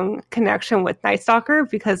strong connection with Night Stalker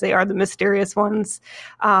because they are the mysterious ones.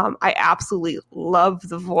 I absolutely love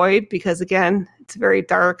the Void because, again, it's very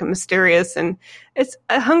dark and mysterious, and it's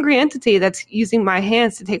a hungry entity that's using my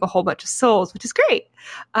hands to take a whole bunch of souls, which is great.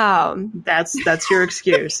 That's your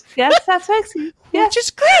excuse. Yes, that's my excuse. Yes. Which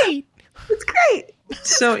is great. It's great.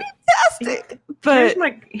 So fantastic. But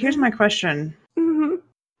here's my question.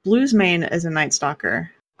 Blues Mane is a Night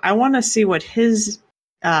Stalker. I want to see what his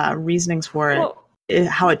reasonings for it,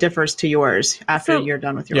 how it differs to yours after you're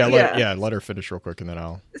done with your let her finish real quick and then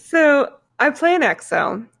I'll. So I play an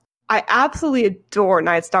EXO. I absolutely adore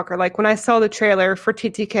Night Stalker. Like when I saw the trailer for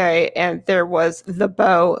TTK and there was the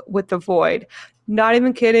bow with the Void, not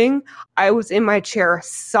even kidding, I was in my chair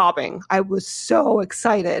sobbing. I was so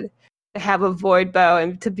excited to have a Void bow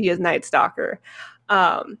and to be a Night Stalker.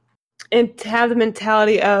 And to have the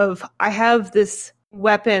mentality of, I have this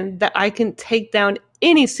weapon that I can take down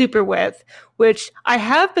any super with, which I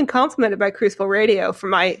have been complimented by Crucible Radio for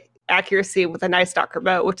my accuracy with a Night Stalker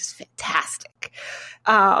bow, which is fantastic.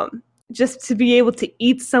 Just to be able to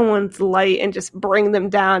eat someone's light and just bring them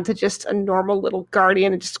down to just a normal little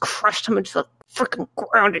guardian and just crush them into the freaking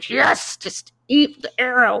ground. And yes, just eat the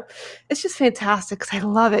arrow. It's just fantastic because I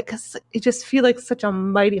love it because you just feel like such a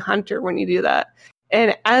mighty hunter when you do that.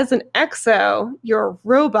 And as an exo, you're a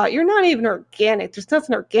robot. You're not even organic. There's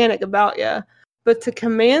nothing organic about you. But to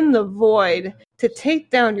command the void, to take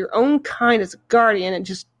down your own kind as a guardian and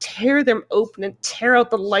just tear them open and tear out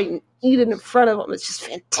the light and eat it in front of them, it's just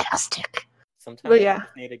fantastic. Sometimes But you yeah.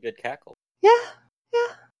 just need a good cackle. Yeah.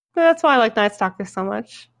 That's why I like Night Stalker so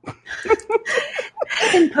much.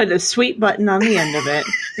 And put a sweet button on the end of it.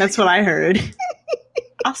 That's what I heard.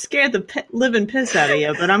 I'll scare the living piss out of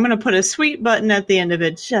you, but I'm going to put a sweet button at the end of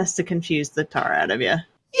it just to confuse the tar out of you.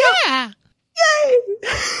 Yeah. Yay!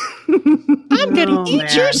 I'm gonna eat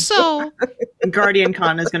man. your soul. Guardian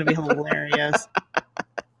Con is going to be hilarious.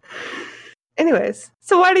 Anyways,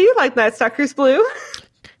 so why do you like Night Stalkers, Blue?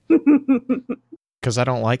 Because I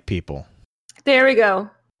don't like people. There we go.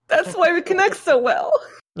 That's why we connect so well.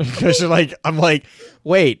 Because I'm like,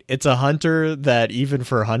 wait, it's a hunter that even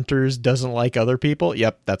for hunters doesn't like other people?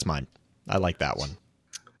 Yep, that's mine. I like that one.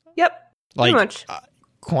 Yep, Like, pretty much.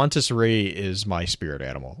 Qantas Ray is my spirit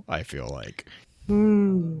animal, I feel like.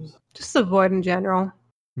 Just the void in general.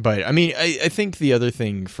 But, I mean, I think the other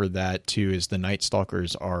thing for that, too, is the Night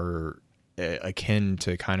Stalkers are akin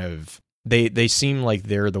to kind of... They seem like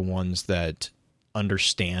they're the ones that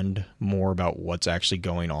understand more about what's actually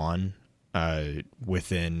going on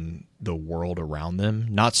within the world around them.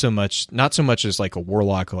 Not so much as like a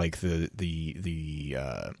warlock, like the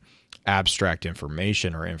abstract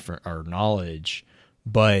information or knowledge,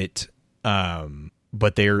 but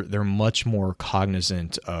they're much more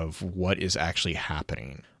cognizant of what is actually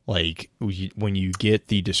happening. Like when you get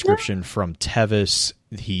the description from Tevis,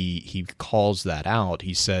 he calls that out.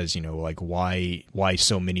 He says, like why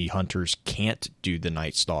so many hunters can't do the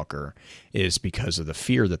Night Stalker is because of the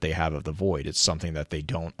fear that they have of the void. It's something that they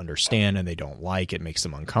don't understand and they don't like. It makes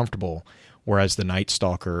them uncomfortable. Whereas the Night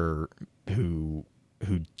Stalker who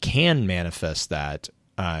can manifest that,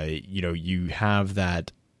 you have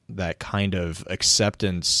that kind of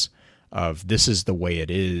acceptance of this is the way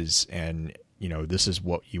it is, and this is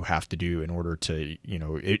what you have to do in order to,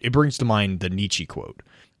 it brings to mind the Nietzsche quote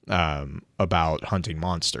about hunting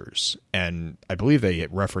monsters. And I believe they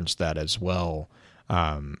referenced that as well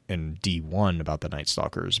in D1 about the Night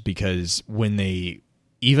Stalkers, because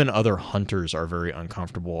even other hunters are very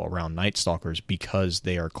uncomfortable around Night Stalkers because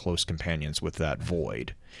they are close companions with that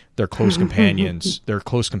void. They're close companions. They're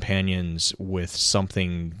close companions with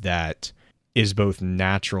something that is both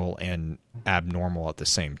natural and abnormal at the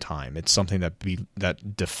same time. It's something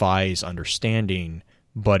that defies understanding,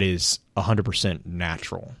 but is 100%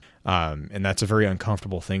 natural. And that's a very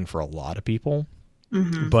uncomfortable thing for a lot of people.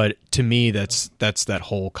 Mm-hmm. But to me, that's that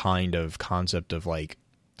whole kind of concept of like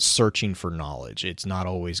searching for knowledge. It's not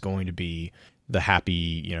always going to be the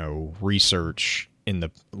happy, research in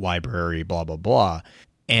the library, blah, blah, blah.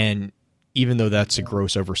 And even though that's a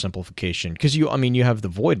gross oversimplification, because you have the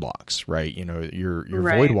Voidlocks, right? Your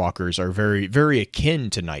right. Voidwalkers are very, very akin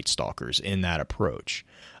to Night Stalkers in that approach.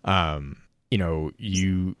 Is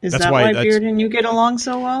that's that why Beard and you get along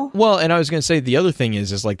so well? Well, and I was going to say the other thing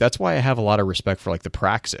is like that's why I have a lot of respect for like the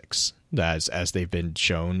Praxics as they've been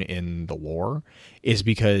shown in the lore, is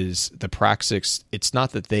because the Praxics, it's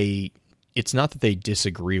not that they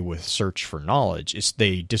disagree with search for knowledge, it's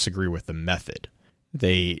they disagree with the method.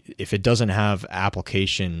 If it doesn't have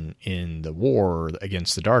application in the war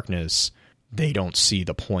against the darkness, they don't see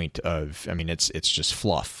the point of. I mean, it's just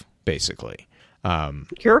fluff, basically.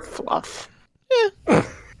 You're fluff.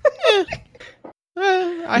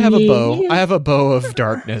 I have a bow. I have a bow of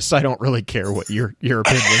darkness. I don't really care what your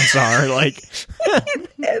opinions are. Like,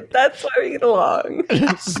 that's why we get along.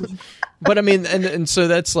 But I mean, and so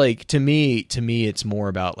that's like to me, it's more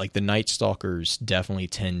about like the Night Stalkers definitely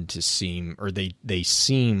tend to seem, or they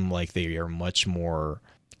seem like they are much more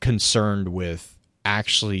concerned with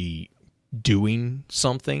actually doing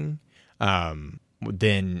something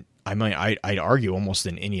than I'd argue almost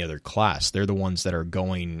in any other class. They're the ones that are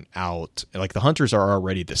going out. Like the hunters are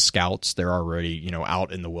already the scouts. They're already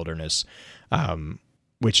out in the wilderness.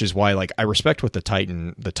 Which is why, like, I respect what the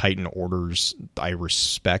Titan orders. I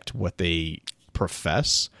respect what they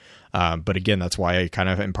profess. But again, that's why I kind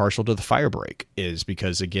of am partial to the Firebreak, is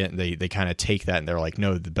because again, they kind of take that and they're like,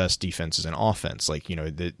 no, the best defense is an offense. Like,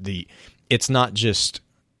 it's not just,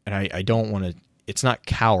 and I don't want to, it's not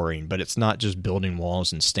cowering, but it's not just building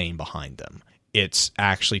walls and staying behind them. It's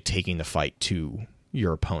actually taking the fight to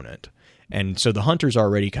your opponent. And so the hunters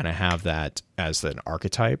already kind of have that as an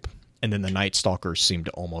archetype. And then the Night Stalkers seem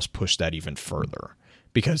to almost push that even further,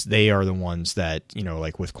 because they are the ones that,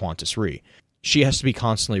 like with Qantas Ree, she has to be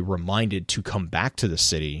constantly reminded to come back to the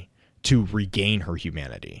city to regain her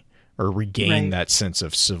humanity or regain that sense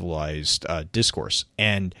of civilized discourse.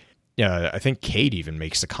 And I think Kate even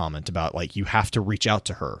makes the comment about like you have to reach out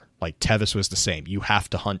to her. Like Tevis was the same. You have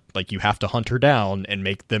to hunt her down and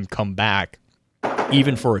make them come back,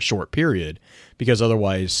 even for a short period, because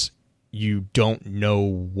otherwise you don't know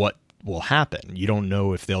what will happen. You don't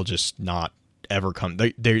know if they'll just not ever come.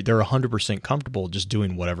 They're 100% comfortable just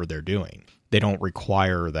doing whatever they're doing. They don't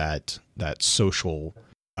require that social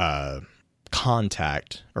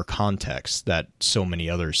contact or context that so many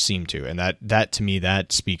others seem to. And that to me,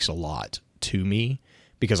 that speaks a lot to me,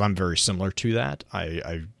 because I'm very similar to that.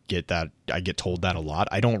 I get that. I get told that a lot.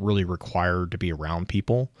 I don't really require to be around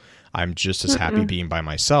people. I'm just as happy being by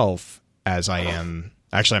myself as I am.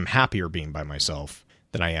 Actually, I'm happier being by myself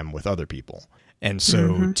than I am with other people. And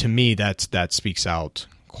so to me, that speaks out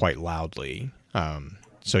quite loudly.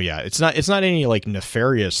 So yeah, it's not any like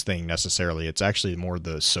nefarious thing necessarily. It's actually more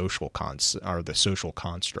the social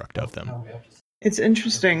construct of them. It's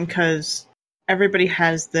interesting because everybody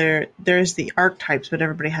has there's the archetypes, but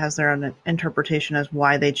everybody has their own interpretation as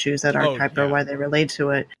why they choose that archetype or why they relate to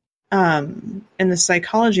it. In the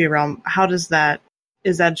psychology realm,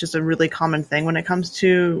 is that just a really common thing when it comes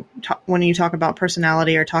to when you talk about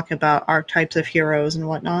personality or talk about archetypes of heroes and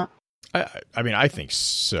whatnot? I mean, I think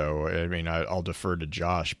so. I mean, I'll defer to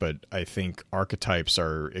Josh, but I think archetypes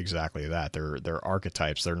are exactly that. They're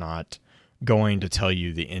archetypes. They're not going to tell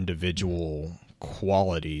you the individual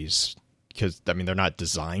qualities, because I mean, they're not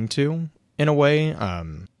designed to, in a way.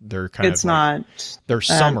 They're kind it's of like, not they're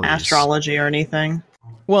summaries. Astrology or anything.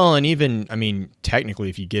 Well, and even, I mean, technically,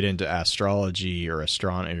 if you get into astrology or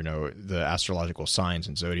the astrological signs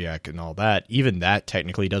and zodiac and all that, even that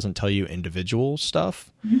technically doesn't tell you individual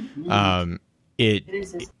stuff.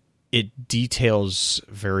 It details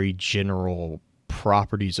very general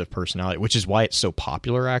properties of personality, which is why it's so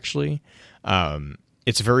popular, actually.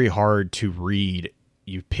 It's very hard to read.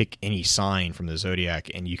 You pick any sign from the zodiac,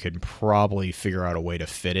 and you could probably figure out a way to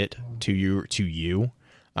fit it to you.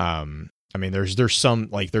 I mean, there's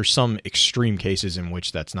some extreme cases in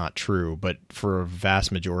which that's not true, but for a vast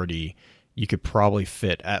majority, you could probably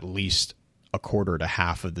fit at least a quarter to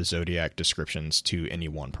half of the zodiac descriptions to any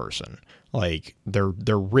one person. Like they're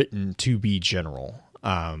written to be general,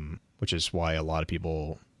 which is why a lot of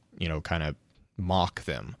people, kind of mock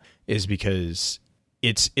them, is because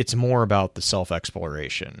it's more about the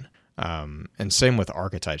self-exploration. And same with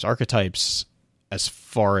archetypes. Archetypes, as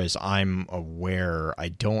far as I'm aware, I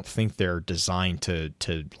don't think they're designed to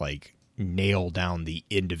like nail down the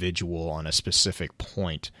individual on a specific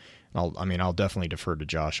point. I'll definitely defer to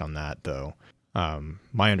Josh on that, though.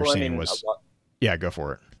 My understanding was, yeah, go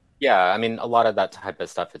for it. Yeah, I mean, a lot of that type of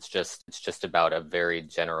stuff, it's just about a very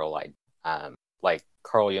general idea. Like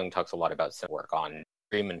Carl Jung talks a lot about work on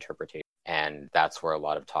dream interpretation, and that's where a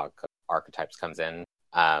lot of talk of archetypes comes in.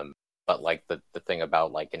 But like the thing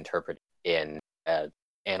about like interpreting in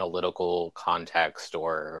analytical context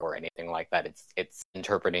or anything like that, it's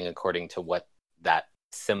interpreting according to what that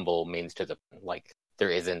symbol means to the, like, there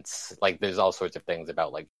isn't, like, there's all sorts of things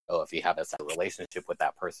about, like, oh, if you have a relationship with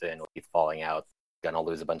that person, or he's falling out, gonna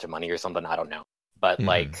lose a bunch of money or something, I don't know. But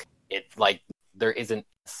like, it's like there isn't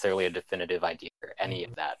necessarily a definitive idea or any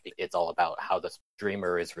of that. It's all about how the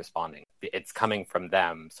dreamer is responding. It's coming from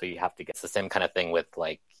them, so you have to get, it's the same kind of thing with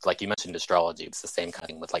like you mentioned astrology. It's the same kind of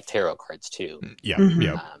thing with like tarot cards too.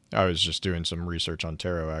 Yeah. I was just doing some research on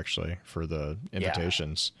tarot actually for the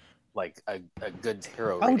invitations. Like a good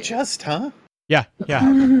tarot Oh, reading. just, huh? Yeah.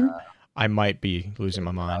 I might be losing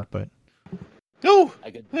my mind, but Oh,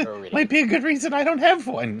 a good tarot reading. might be a good reason I don't have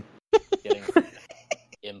one. Getting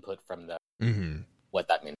input from the what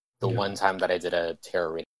that means. The one time that I did a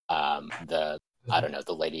tarot reading, the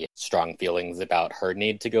lady had strong feelings about her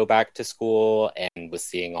need to go back to school and was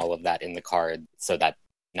seeing all of that in the card, so that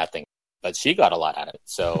nothing, but she got a lot out of it,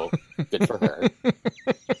 so good for her.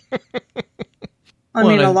 I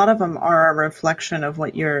mean, a lot of them are a reflection of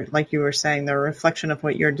what like you were saying, they're a reflection of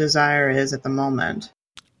what your desire is at the moment,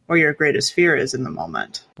 or your greatest fear is in the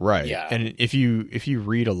moment. Right. Yeah. And if you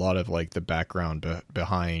read a lot of like the background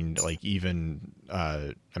behind, like, even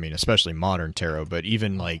especially modern tarot, but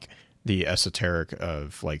even like the esoteric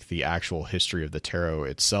of like the actual history of the tarot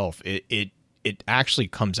itself, it actually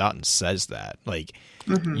comes out and says that, like,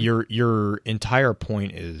 your entire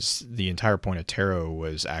point of tarot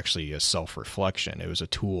was actually a self-reflection. It was a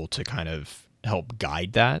tool to kind of help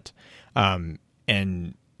guide that. And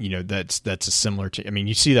that's a similar to, I mean,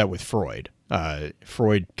 you see that with Freud.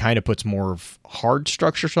 Freud kind of puts more of hard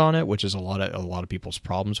structures on it, which is a lot of people's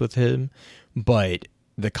problems with him. But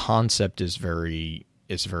the concept is very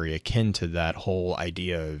akin to that whole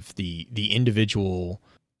idea of the individual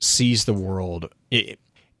sees the world.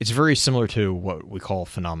 it's very similar to what we call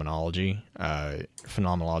phenomenology.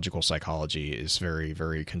 Phenomenological psychology is very,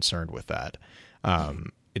 very concerned with that.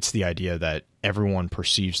 It's the idea that everyone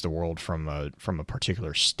perceives the world from a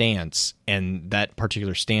particular stance, and that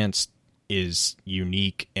particular stance is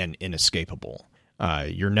unique and inescapable.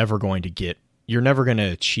 You're never going to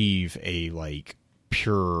achieve a like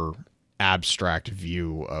pure abstract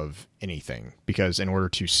view of anything, because in order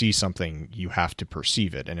to see something, you have to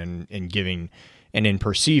perceive it, and in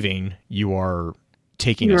perceiving, you are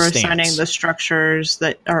taking a stance. You're assigning the structures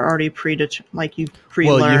that are already like you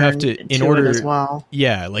pre-learned. Well, you have to in order it as well.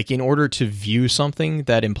 Yeah, like in order to view something,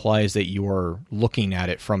 that implies that you are looking at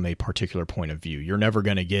it from a particular point of view. You're never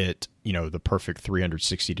going to get, the perfect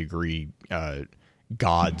 360 degree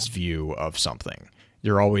God's view of something.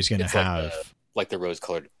 You're always going to have like the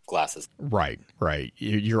rose-colored glasses. Right.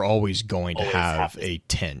 You're always going to have a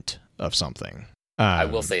tint of something. I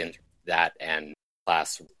will say in that and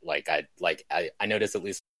class, I noticed, at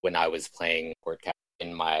least when I was playing Courtcap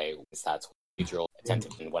in my stats procedural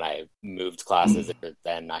attentive, and when I moved classes,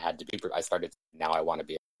 then I had to be. I started. Now I want to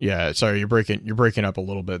be. Yeah, sorry, you're breaking up a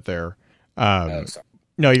little bit there. Sorry.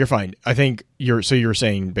 No, you're fine. I think you're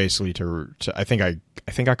saying basically to I think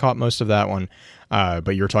I caught most of that one,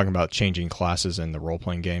 but you're talking about changing classes in the role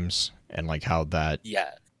playing games and like how that.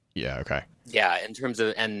 Yeah. Okay. Yeah, in terms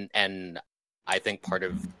of and I think part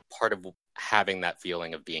of having that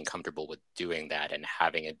feeling of being comfortable with doing that and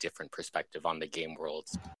having a different perspective on the game world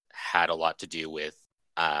had a lot to do with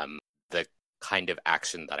the kind of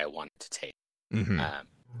action that I wanted to take. Mm-hmm.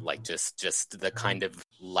 Like just the kind of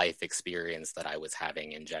life experience that I was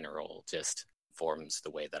having in general just forms the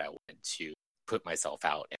way that I wanted to put myself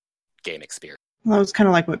out and gain experience. Well, that was kind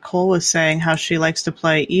of like what Cole was saying, how she likes to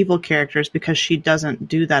play evil characters because she doesn't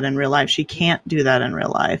do that in real life. She can't do that in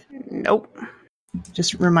real life. Nope.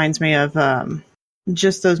 Just reminds me of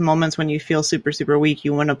just those moments when you feel super, super weak.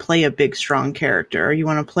 You want to play a big, strong character, or you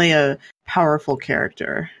want to play a powerful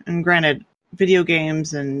character. And granted, video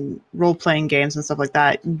games and role-playing games and stuff like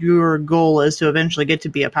that, your goal is to eventually get to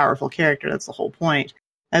be a powerful character. That's the whole point,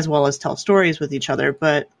 as well as tell stories with each other.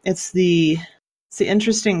 But it's the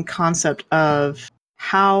interesting concept of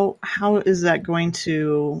how is that going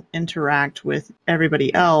to interact with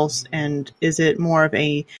everybody else, and is it more of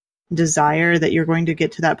a desire that you're going to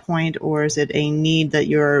get to that point, or is it a need that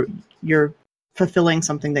you're fulfilling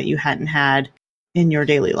something that you hadn't had in your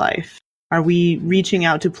daily life? Are we reaching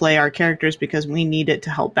out to play our characters because we need it to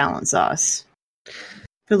help balance us?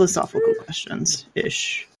 Philosophical questions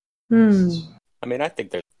ish. I mean, I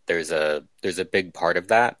think there's a big part of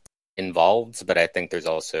that involved, but I think there's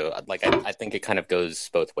also I think it kind of goes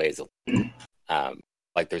both ways.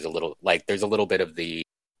 There's a little bit of the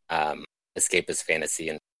escapist fantasy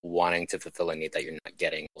and wanting to fulfill a need that you're not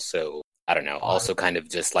getting. Also, I don't know. Also, kind of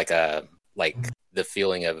just like the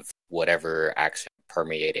feeling of whatever action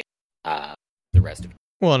permeating the rest of it.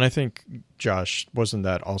 Well, and I think, Josh, wasn't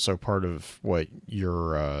that also part of what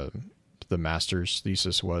your the master's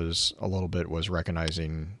thesis was a little bit, was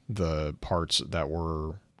recognizing the parts that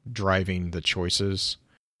were driving the choices?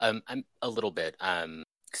 I'm a little bit.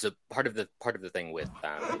 So part of the thing with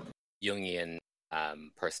Jungian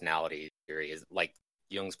personality theory is like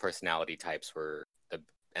Jung's personality types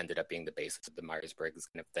ended up being the basis of the Myers-Briggs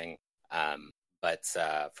kind of thing. But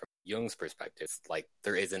from Jung's perspective, like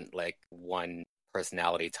there isn't like one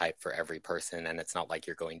personality type for every person, and it's not like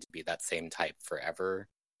you're going to be that same type forever.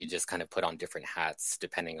 You just kind of put on different hats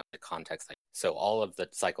depending on the context. So all of the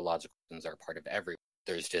psychological things are part of everyone.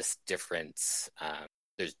 There's just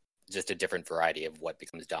there's just a different variety of what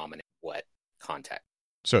becomes dominant, what context.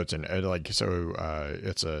 So it's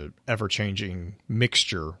it's a ever-changing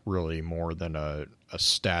mixture, really, more than a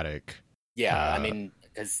static. Yeah,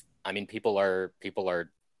 I mean, people are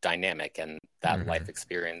dynamic, and that life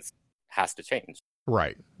experience has to change.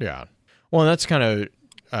 Right. Yeah. Well, that's kind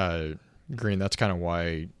of Green. That's kind of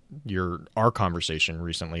why our conversation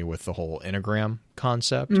recently with the whole Enneagram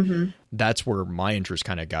concept. Mm-hmm. That's where my interest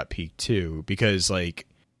kind of got piqued too, because like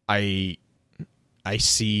I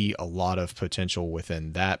see a lot of potential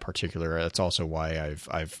within that particular. That's also why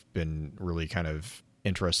I've been really kind of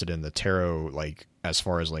interested in the tarot, like as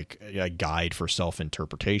far as like a guide for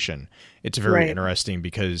self-interpretation. It's very interesting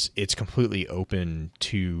because it's completely open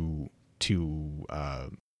to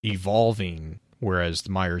evolving, whereas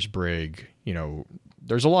the Myers-Briggs,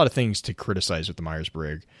 there's a lot of things to criticize with the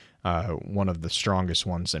Myers-Briggs. One of the strongest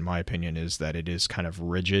ones, in my opinion, is that it is kind of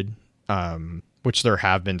rigid, which there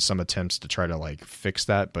have been some attempts to try to like fix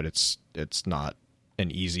that, but it's not an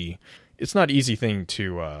easy thing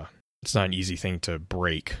to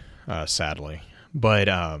break, sadly. But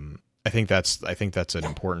think that's an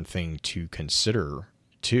important thing to consider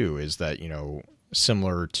too, is that, you know,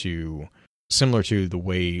 similar to the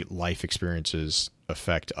way life experiences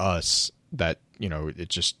affect us, that, you know, it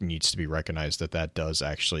just needs to be recognized that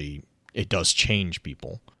does change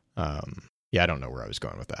people. I don't know where I was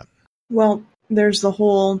going with that. Well, there's the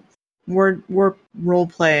whole we're role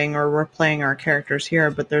playing, or we're playing our characters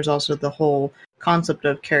here, but there's also the whole concept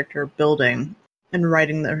of character building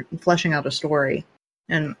and fleshing out a story.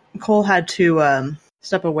 And Cole had to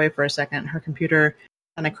step away for a second. Her computer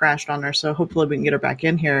kind of crashed on her, so hopefully we can get her back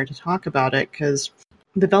in here to talk about it, because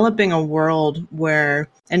developing a world where,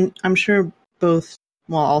 and I'm sure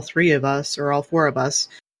all three of us, or all four of us,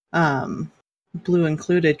 Blue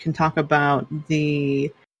included, can talk about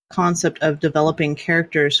the concept of developing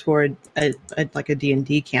characters for a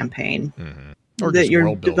D&D campaign. Mm-hmm. Or just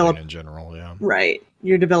world building in general, yeah. Right.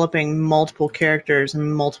 You're developing multiple characters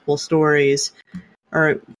and multiple stories,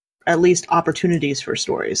 or at least opportunities for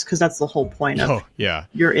stories, because that's the whole point of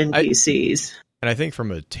your NPCs. And I think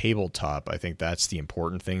from a tabletop, I think that's the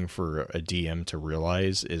important thing for a DM to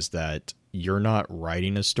realize, is that you're not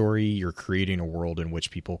writing a story, you're creating a world in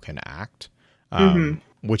which people can act,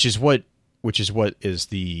 which is what is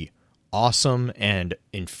the awesome and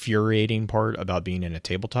infuriating part about being in a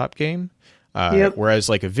tabletop game. Whereas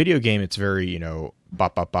like a video game, it's very, you know,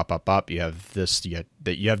 bop, bop, bop, bop, bop. You have this,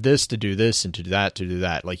 you have this to do this and to do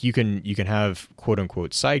that. Like you can have quote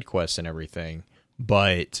unquote side quests and everything,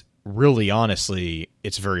 but really, honestly,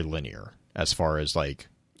 it's very linear, as far as like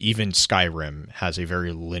even Skyrim has a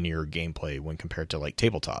very linear gameplay when compared to like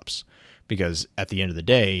tabletops, because at the end of the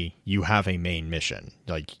day, you have a main mission.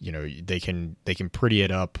 Like, you know, they can pretty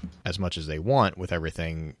it up as much as they want with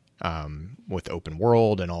everything, with open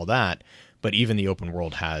world and all that. But even the open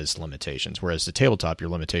world has limitations, whereas the tabletop, your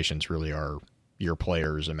limitations really are your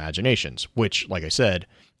players' imaginations, which, like I said,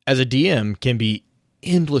 as a DM can be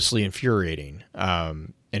endlessly infuriating.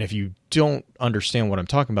 And if you don't understand what I'm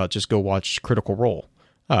talking about, just go watch Critical Role,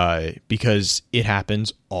 because it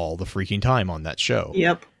happens all the freaking time on that show.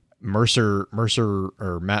 Yep.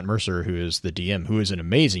 Matt Mercer, who is the DM, who is an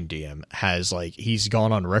amazing DM, he's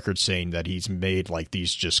gone on record saying that he's made like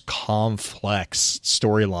these just complex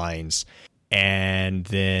storylines, and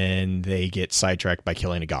then they get sidetracked by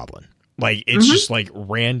killing a goblin. Like, it's just like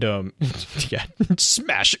random,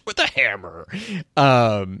 smash it with a hammer.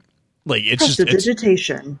 Like, it's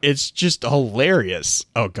prestidigitation. It's just hilarious.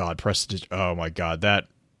 Oh God, oh my God, that.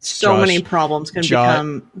 So many problems can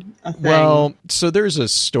become a thing. Well, so there's a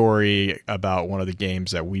story about one of the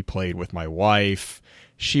games that we played with my wife.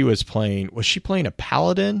 She was she playing a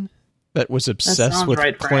paladin that was obsessed with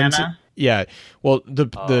cleansing? Yeah. Well,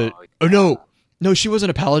 no, she wasn't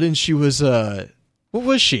a paladin. She was what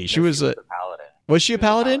was she? She was a paladin. Was she a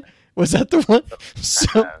paladin? Was that the one?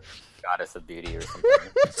 So goddess of beauty or something.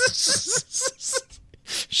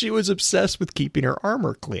 She was obsessed with keeping her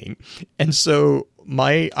armor clean, and so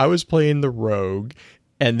I was playing the rogue,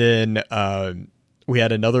 and then we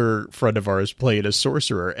had another friend of ours playing a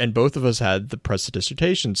sorcerer, and both of us had the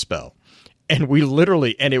prestidigitation spell, and we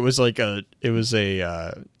literally, and it was a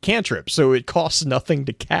cantrip, so it costs nothing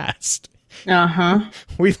to cast.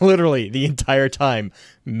 We literally the entire time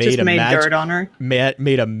made dirt on her.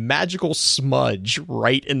 Made a magical smudge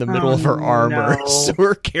right in the middle of her armor, so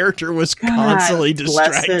her character was constantly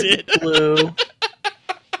distracted. Blue.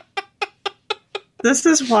 This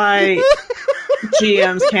is why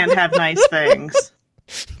GMs can't have nice things.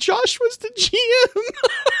 Josh was the GM.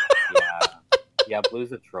 Yeah,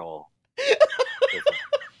 Blue's a troll.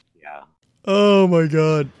 Yeah. Oh my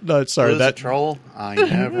God! No, sorry, that troll. I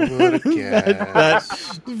never would have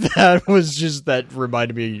guessed. that was just, that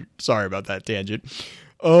reminded me. Sorry about that tangent.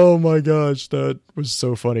 Oh my gosh, that was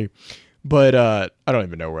so funny. But I don't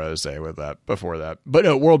even know what I was saying with that before that. But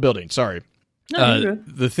no, world building. Sorry. No,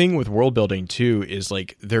 the thing with world building too is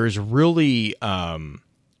like there's really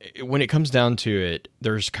when it comes down to it,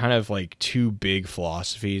 there's kind of like two big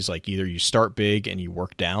philosophies. Like either you start big and you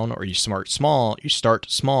work down, or you start small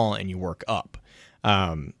and you work up.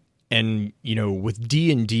 And you know, with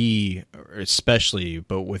D&D especially,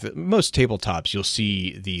 but with most tabletops, you'll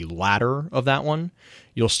see the ladder of that one.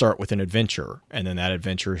 You'll start with an adventure, and then that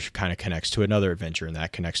adventure kind of connects to another adventure, and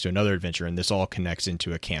that connects to another adventure, and this all connects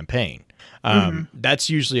into a campaign. That's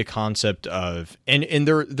usually a concept of, and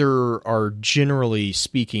there are, generally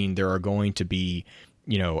speaking, there are going to be,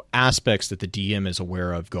 you know, aspects that the DM is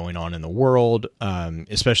aware of going on in the world,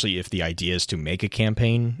 especially if the idea is to make a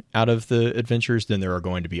campaign out of the adventures. Then there are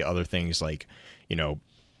going to be other things like, you know,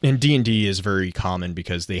 and D&D is very common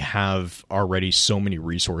because they have already so many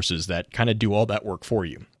resources that kind of do all that work for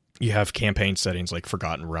you. You have campaign settings like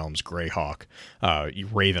Forgotten Realms, Greyhawk,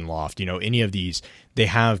 Ravenloft, any of these, they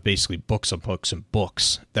have basically books and books and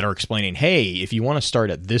books that are explaining, hey, if you want to start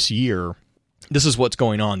at this year, this is what's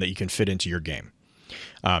going on that you can fit into your game.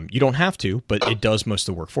 You don't have to, but it does most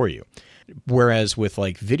of the work for you. Whereas with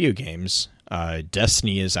like video games,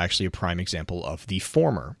 Destiny is actually a prime example of the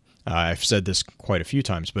former. I've said this quite a few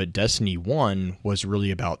times, but Destiny 1 was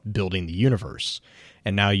really about building the universe.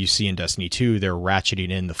 And now you see in Destiny 2, they're ratcheting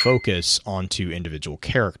in the focus onto individual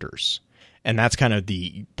characters. And that's kind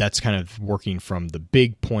of working from the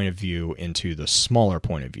big point of view into the smaller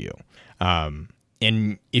point of view.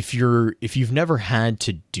 And if you've never had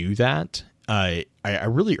to do that, I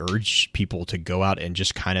really urge people to go out and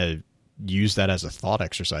just kind of use that as a thought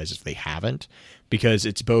exercise if they haven't, because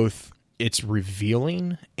it's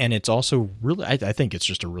revealing, and it's also really, I think it's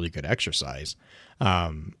just a really good exercise.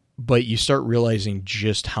 But you start realizing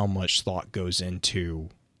just how much thought goes into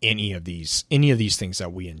any of these things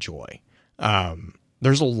that we enjoy.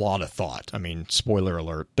 There's a lot of thought. I mean, spoiler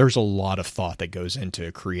alert, there's a lot of thought that goes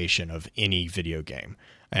into creation of any video game.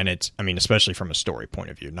 And especially from a story point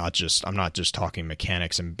of view, I'm not just talking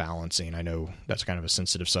mechanics and balancing. I know that's kind of a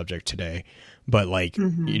sensitive subject today, but like,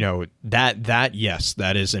 yes,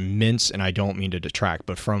 that is immense. And I don't mean to detract,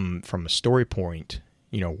 but from a story point,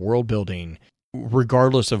 world building,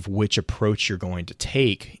 regardless of which approach you're going to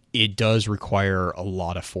take, it does require a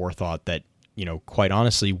lot of forethought that, quite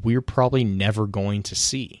honestly, we're probably never going to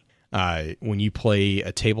see. When you play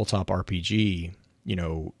a tabletop RPG,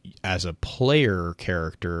 as a player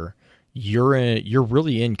character, you're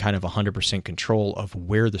really in kind of 100% control of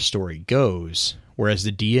where the story goes, whereas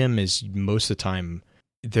the DM is most of the time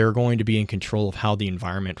they're going to be in control of how the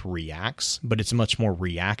environment reacts, but it's much more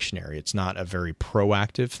reactionary. It's not a very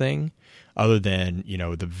proactive thing, other than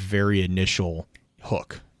the very initial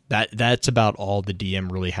hook. That's about all the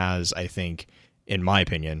DM really has, I think, in my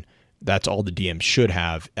opinion. That's all the DM should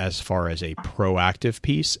have as far as a proactive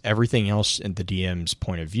piece. Everything else in the DM's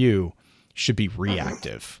point of view should be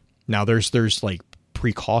reactive. Now, there's like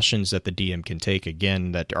precautions that the DM can take,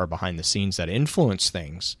 again, that are behind the scenes that influence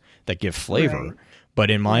things, that give flavor. Right. But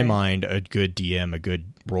in my mind, a good DM, a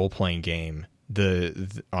good role-playing game,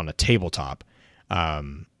 on a tabletop,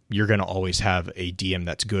 you're going to always have a DM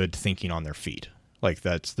that's good thinking on their feet. Like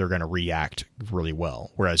they're going to react really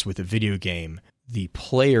well. Whereas with a video game, the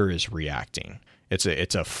player is reacting. It's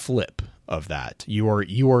a flip of that. You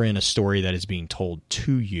are in a story that is being told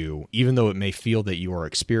to you, even though it may feel that you are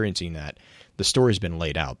experiencing that. The story's been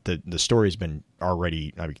laid out. The story's been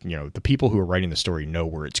already, the people who are writing the story know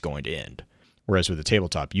where it's going to end. Whereas with a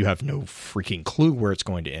tabletop, you have no freaking clue where it's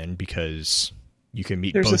going to end, because you can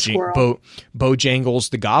meet Bojangles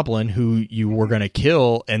the Goblin, who you were going to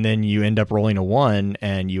kill, and then you end up rolling a 1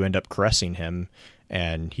 and you end up caressing him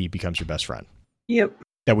and he becomes your best friend. Yep.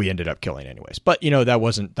 That we ended up killing anyways. But that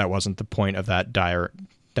wasn't the point of that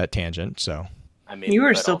tangent. So you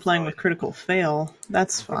were still playing with Critical Fail.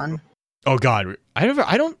 That's fun. Oh God, I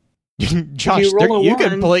don't. Josh, you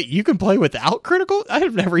can play without critical. I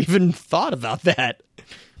have never even thought about that.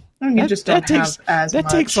 You just don't have as much.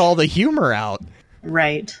 That takes all the humor out.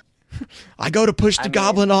 Right. I go to push the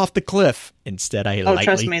goblin off the cliff. Instead, I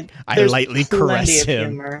lightly caress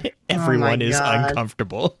him. Everyone is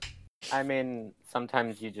uncomfortable. I mean,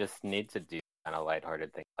 sometimes you just need to do kind of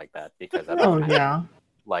lighthearted things like that, because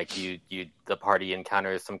like the party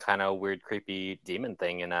encounters some kind of weird, creepy demon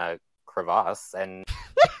thing in a crevasse, and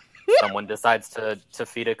someone decides to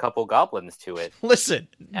feed a couple goblins to it. Listen,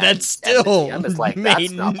 that's still and the DM is like,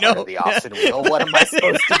 that's not part of the option wheel. What am I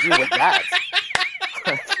supposed to do with that?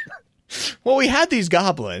 Well, we had these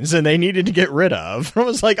goblins and they needed to get rid of.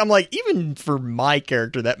 I'm like, even for my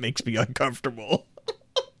character, that makes me uncomfortable.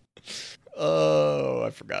 Oh, I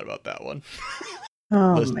forgot about that one.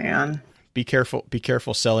 Listen, man. Be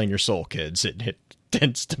careful selling your soul, kids. It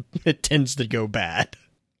tends to go bad.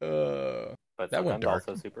 But that went dark.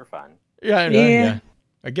 Also super fun. Yeah.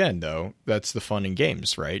 Again, though, that's the fun in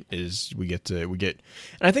games, right? Is we get, and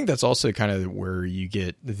I think that's also kind of where you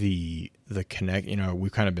get the connect.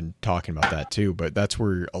 We've kind of been talking about that too, but that's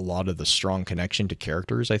where a lot of the strong connection to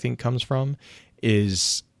characters, I think, comes from.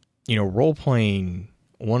 Is role playing.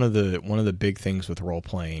 One of the big things with role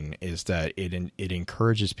playing is that it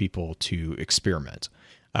encourages people to experiment.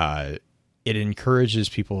 It encourages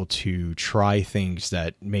people to try things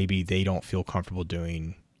that maybe they don't feel comfortable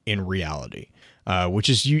doing in reality, which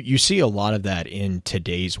is you see a lot of that in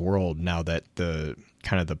today's world now that the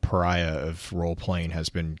kind of the pariah of role playing has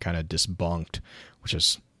been kind of debunked, which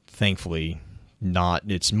is thankfully not.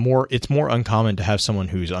 It's more uncommon to have someone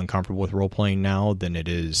who's uncomfortable with role playing now than it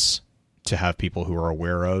is to have people who are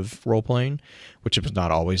aware of role playing, which is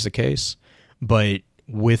not always the case. But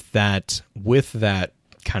with that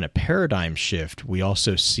kind of paradigm shift, we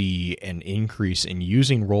also see an increase in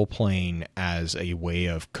using role playing as a way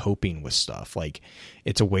of coping with stuff. Like,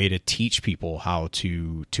 it's a way to teach people how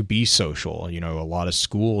to be social. You know, a lot of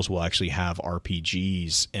schools will actually have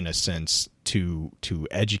RPGs in a sense to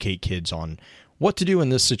educate kids on what to do in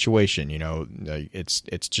this situation. You know, it's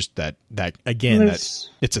just that again, that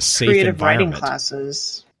it's a safe creative environment. writing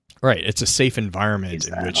classes. Right. It's a safe environment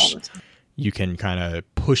in all which the time. you can kind of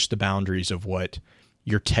push the boundaries of what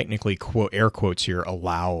you're technically, quote, air quotes here,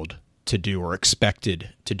 allowed to do or expected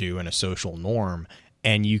to do in a social norm.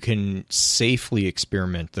 And you can safely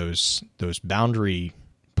experiment those boundary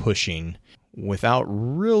pushing without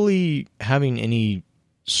really having any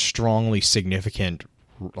strongly significant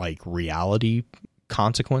like reality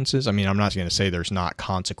consequences. I mean, I'm not going to say there's not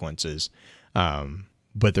consequences,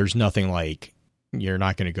 but there's nothing like you're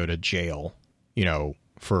not going to go to jail, you know,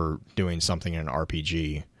 for doing something in an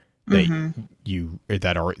RPG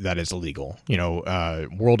that that is illegal. You know,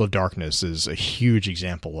 World of Darkness is a huge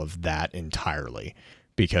example of that entirely,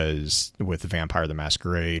 because with Vampire the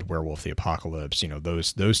Masquerade, Werewolf the Apocalypse, you know,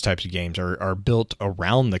 those types of games are built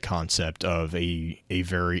around the concept of a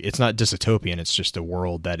very, it's not dystopian, it's just a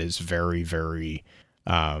world that is very, very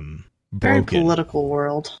broken. Very political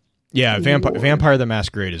world. Yeah, Vampire the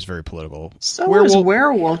Masquerade is very political. So is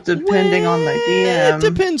Werewolf, depending on the DM. It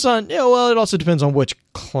depends on, well, it also depends on which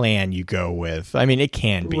clan you go with. I mean, it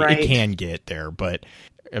can be, Right. it can get there, but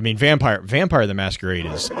I mean, Vampire the Masquerade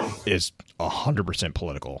is 100%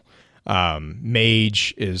 political.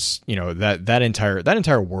 Mage is, you know, that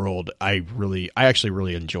entire world. I actually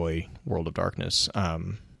really enjoy World of Darkness.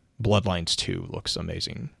 Bloodlines 2 looks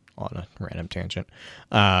amazing on a random tangent,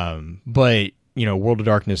 but. You know, World of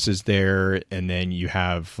Darkness is there, and then you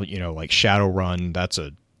have, you know, like Shadowrun.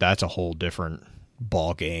 That's a whole different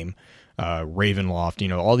ball game. Ravenloft, you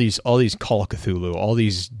know, all these Call of Cthulhu, all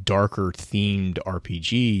these darker themed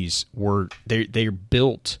RPGs they're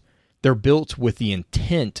built with the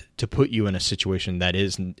intent to put you in a situation that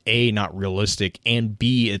is A, not realistic, and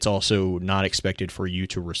B, it's also not expected for you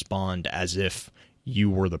to respond as if you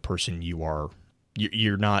were the person you are.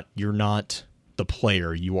 You're not the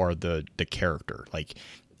player, you are the character. Like,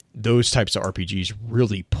 those types of RPGs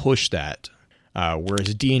really push that,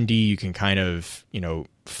 whereas D&D, you can kind of, you know,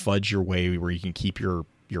 fudge your way where you can keep your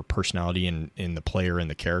personality in the player and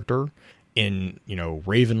the character. In, you know,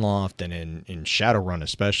 Ravenloft and in Shadowrun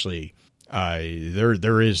especially,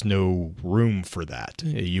 there is no room for that.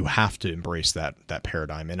 You have to embrace that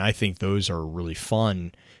paradigm, and I think those are really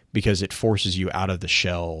fun because it forces you out of the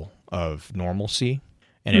shell of normalcy.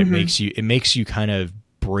 And it makes you kind of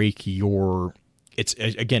break your. It's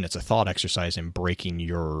a thought exercise in breaking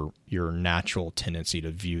your natural tendency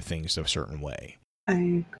to view things a certain way.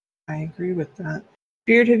 I agree with that.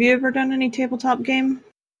 Beard, have you ever done any tabletop game?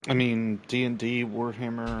 I mean, D&D,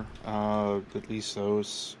 Warhammer, at least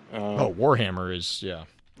those. Warhammer is, yeah.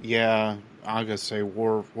 Yeah, I'm gonna say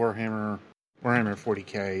Warhammer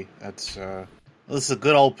 40K. That's this is a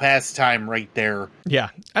good old pastime right there. Yeah,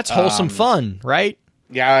 that's wholesome fun, right?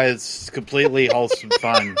 Yeah, it's completely wholesome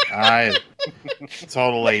fun. I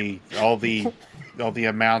totally all the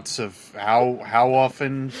amounts of how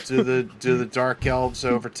often do the dark elves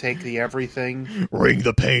overtake the everything? Ring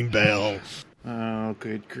the ping bell. Oh,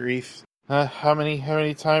 good grief! How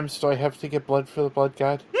many times do I have to get blood for the blood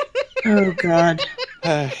god? Oh God!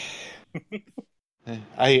 I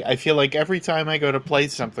feel like every time I go to play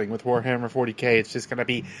something with Warhammer 40K, it's just gonna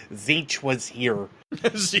be Zeech was here.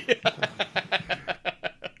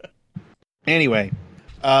 Anyway,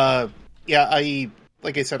 yeah,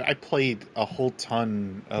 like I said, I played a whole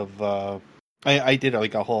ton of. I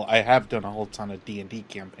have done a whole ton of D&D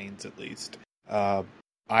campaigns at least.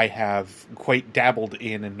 I have quite dabbled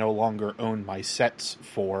in and no longer own my sets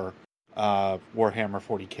for Warhammer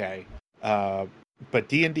 40K. But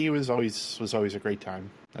D&D was always a great time.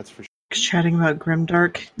 That's for sure. Chatting about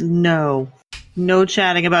Grimdark? No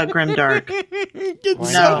chatting about Grimdark.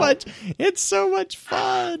 It's so much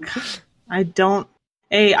fun.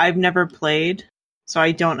 I've never played, so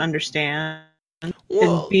I don't understand.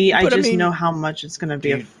 Well, and B, I mean, know how much it's going to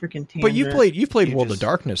be a freaking tangent. But you played World of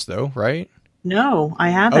Darkness though, right? No,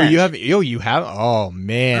 I haven't. Oh, you have. You have. Oh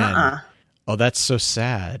man. Oh, that's so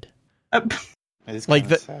sad. Like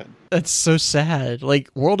that. That's so sad. Like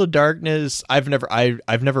World of Darkness. I've never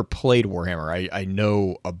played Warhammer. I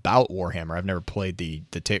know about Warhammer. I've never played the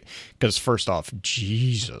tape because first off,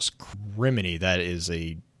 Jesus criminy, that is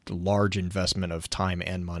a large investment of time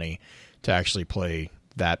and money to actually play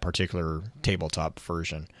that particular tabletop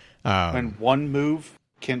version. When one move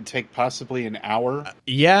can take possibly an hour.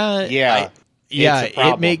 Yeah. It's a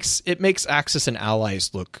problem. it makes Axis and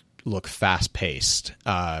allies look fast paced.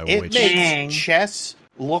 It makes chess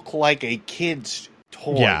look like a kid's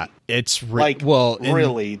toy. Yeah, it's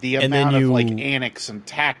really the amount of like annex and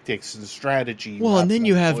tactics and strategy. Well, and then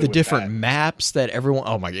you have the different maps that everyone.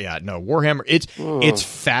 Oh my god, no Warhammer! It's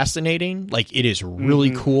fascinating. Like it is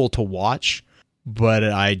really cool to watch, but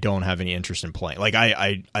I don't have any interest in playing. Like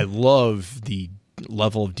I love the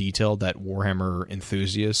level of detail that Warhammer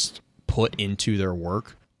enthusiasts put into their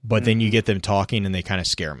work, but then you get them talking and they kind of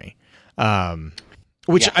scare me.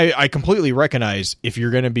 Which I completely recognize. If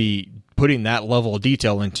you're going to be putting that level of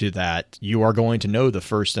detail into that, you are going to know the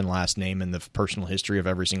first and last name and the personal history of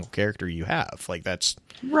every single character you have. Like that's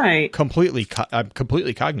right. I'm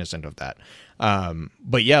completely cognizant of that.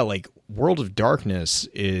 But yeah, like World of Darkness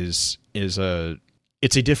is a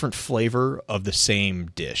different flavor of the same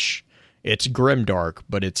dish. It's grimdark,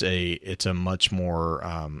 but it's a much more.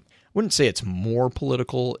 I wouldn't say it's more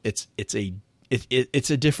political. It's a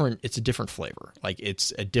different flavor. Like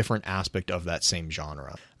it's a different aspect of that same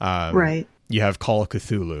genre. Right. You have Call of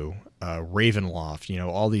Cthulhu, Ravenloft,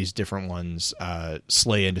 all these different ones.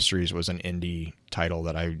 Slay Industries was an indie title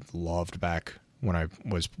that I loved back when I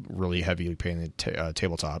was really heavily playing the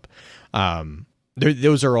tabletop.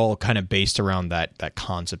 Those are all kind of based around that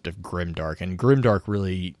concept of grimdark, and grimdark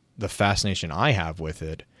really, the fascination I have with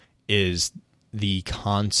it is the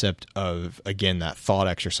concept of, again, that thought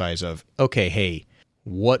exercise of, okay, hey,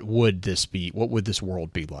 what would this be? What would this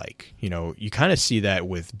world be like? You kind of see that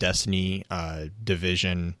with Destiny,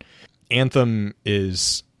 Division. Anthem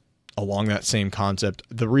is along that same concept.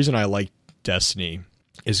 The reason I like Destiny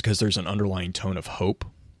is because there's an underlying tone of hope.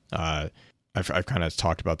 I've kind of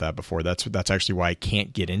talked about that before. That's actually why I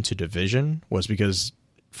can't get into Division, was because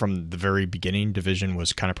from the very beginning, Division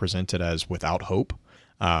was kind of presented as without hope.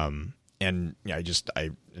 And it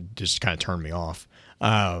just kind of turned me off.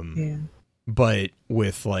 But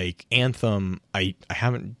with like Anthem, I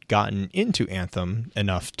haven't gotten into Anthem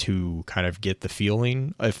enough to kind of get the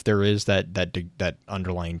feeling if there is that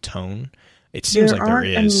underlying tone. It seems like there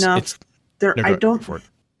is. Enough. I don't.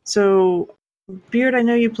 So, Beard, I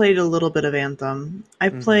know you played a little bit of Anthem. I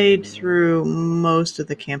played through most of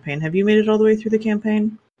the campaign. Have you made it all the way through the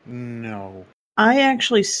campaign? No. I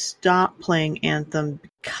actually stopped playing Anthem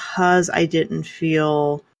because I didn't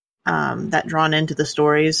feel that drawn into the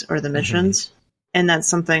stories or the missions. And that's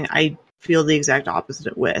something I feel the exact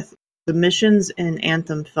opposite with. The missions in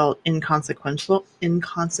Anthem felt inconsequential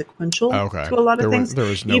to a lot of things. There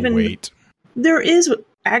was no weight. There is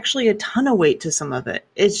actually a ton of weight to some of it.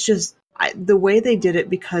 It's just the way they did it,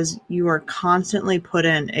 because you are constantly put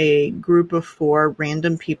in a group of 4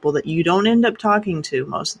 random people that you don't end up talking to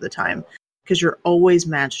most of the time, because you're always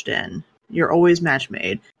matched in. You're always match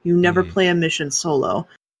made. You never play a mission solo.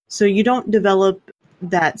 So you don't develop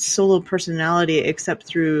that solo personality except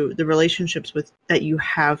through the relationships that you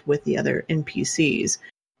have with the other NPCs.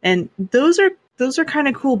 And those are kind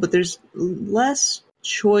of cool, but there's less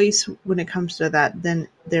choice when it comes to that than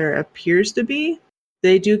there appears to be.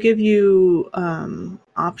 They do give you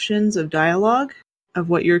options of dialogue of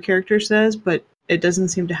what your character says, but it doesn't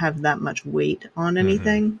seem to have that much weight on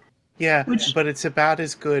anything. Yeah, but it's about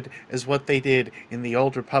as good as what they did in the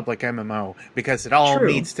Old Republic MMO, because it all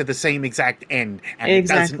leads to the same exact end, and it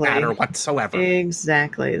doesn't matter whatsoever.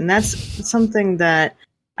 Exactly, and that's something that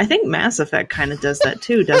I think Mass Effect kind of does that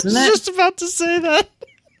too, doesn't it? I was just about to say that.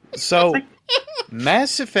 So,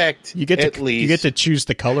 Mass Effect, you get to choose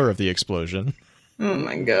the color of the explosion. Oh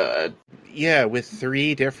my god. Yeah, with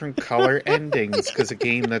 3 different color endings, because a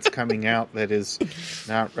game that's coming out that is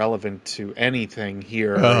not relevant to anything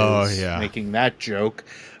here making that joke.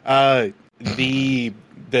 The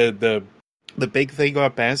big thing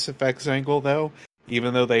about Mass Effect's angle, though,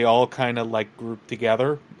 even though they all kind of like group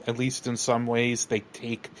together, at least in some ways, they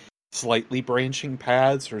take slightly branching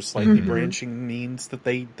paths or slightly branching means that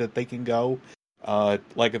they can go.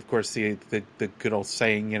 Like, of course, the good old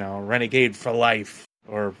saying, renegade for life,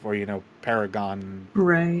 or Paragon,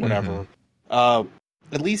 right? Whatever.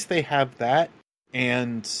 At least they have that,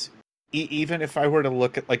 and even if I were to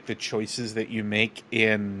look at like the choices that you make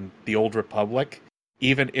in the Old Republic,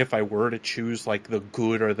 even if I were to choose like the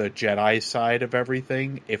good or the Jedi side of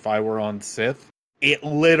everything, if I were on Sith, it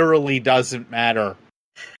literally doesn't matter.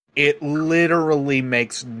 It literally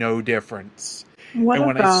makes no difference.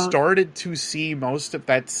 When I started to see most of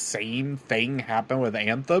that same thing happen with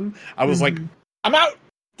Anthem, I was like, I'm out!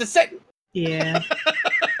 That's it! Yeah.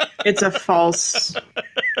 It's a false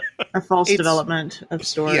development of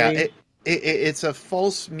story. Yeah, it's a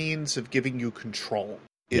false means of giving you control,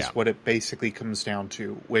 is what it basically comes down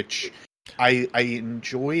to, which I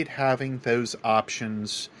enjoyed having those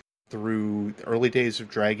options through the early days of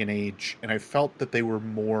Dragon Age, and I felt that they were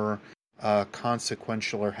more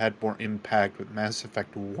consequential or had more impact with Mass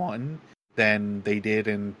Effect 1 than they did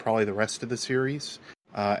in probably the rest of the series,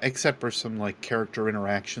 except for some like character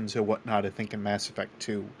interactions and whatnot, I think, in Mass Effect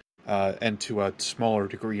 2, and to a smaller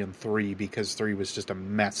degree in 3, because 3 was just a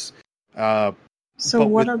mess. So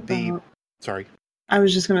what about... Sorry. I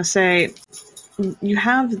was just going to say, you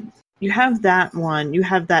have that one, you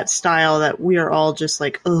have that style that we are all just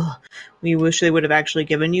like, ugh, we wish they would have actually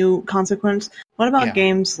given you consequence. What about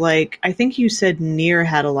games like, I think you said Nier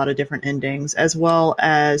had a lot of different endings, as well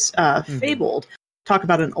as Fabled. Talk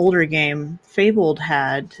about an older game. Fabled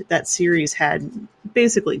that series had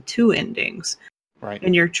basically 2 endings. Right.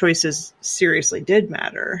 And your choices seriously did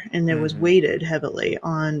matter, and it was weighted heavily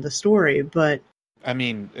on the story, but... I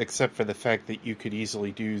mean, except for the fact that you could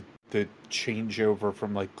easily do the changeover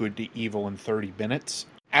from like good to evil in 30 minutes.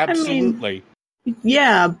 Absolutely. I mean,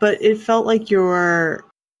 yeah, but it felt like your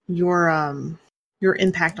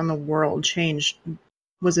impact on the world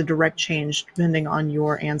was a direct change depending on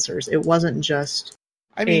your answers. It wasn't just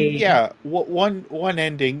I mean, one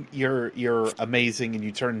ending you're amazing and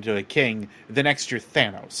you turn into a king, the next you're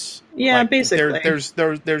Thanos. Yeah, like, basically.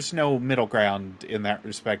 There's no middle ground in that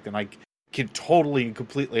respect, and I can totally and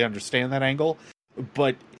completely understand that angle,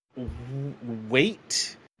 but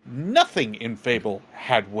weight, nothing in Fable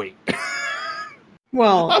had weight.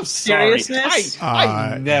 Well, I'm sorry. seriousness?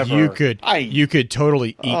 I never. You could totally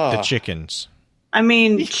eat the chickens. I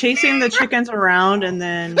mean, chasing the chickens around and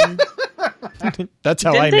then that's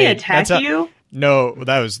how didn't they attack you? No,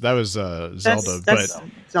 that was Zelda. That's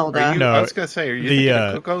Zelda. No, I was going to say, are you thinking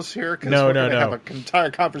of Cuckoos here? Because we're going to have an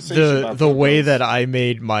entire conversation about the way that I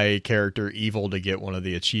made my character evil to get one of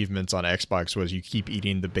the achievements on Xbox was you keep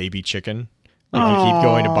eating the baby chicken. Like you keep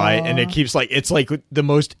going to buy it, and it keeps like it's like the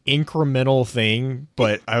most incremental thing.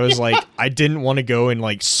 But I was like, I didn't want to go and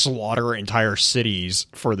like slaughter entire cities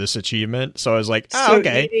for this achievement, so I was like,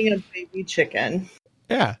 okay, eating a baby chicken.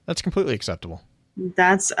 Yeah, that's completely acceptable.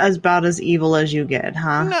 That's about as evil as you get,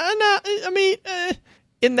 huh? No. I mean,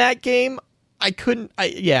 in that game, I couldn't.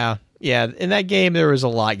 In that game, there was a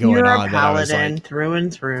lot going on. You're a paladin that I was like, through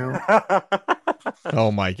and through. Oh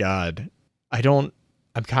my god,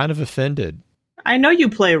 I'm kind of offended. I know you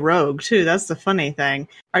play rogue too. That's the funny thing.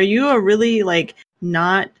 Are you a really like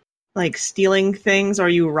not like stealing things? Or are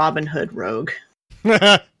you Robin Hood rogue?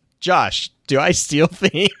 Josh, do I steal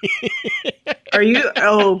things? Are you?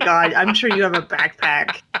 Oh god, I'm sure you have a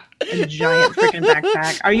backpack, a giant freaking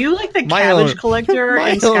backpack. Are you like the cabbage collector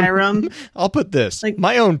in Skyrim? I'll put this: like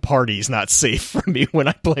my own party's not safe for me when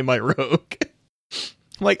I play my rogue.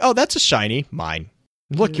 I'm like, oh, that's a shiny, mine.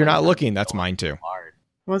 Look, you're not looking. That's mine too.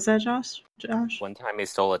 What's that, Josh? One time he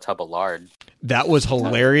stole a tub of lard. That was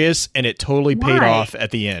hilarious, and it totally paid off at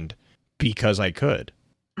the end because I could.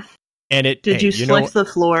 And it did you slick the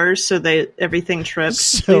floors so everything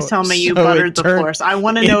tripped? Please tell me you buttered the floors. I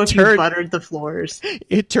want to know if you buttered the floors.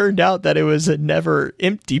 It turned out that it was a never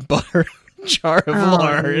empty butter jar of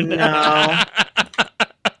lard. No.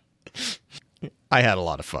 I had a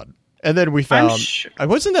lot of fun, and then we found.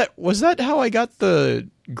 Was that how I got the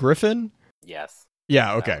griffin? Yes.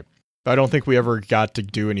 Yeah. Okay. I don't think we ever got to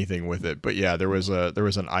do anything with it, but yeah, there was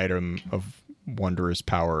an item of wondrous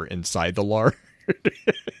power inside the lard.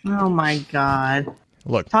 Oh my god!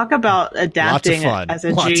 Look, talk about adapting as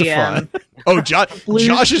a GM. Oh,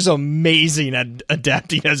 Josh is amazing at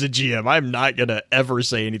adapting as a GM. I'm not gonna ever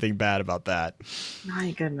say anything bad about that. My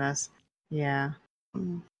goodness, yeah,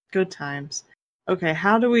 good times. Okay,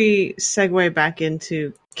 how do we segue back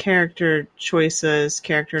into character choices,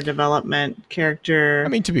 character development, character? I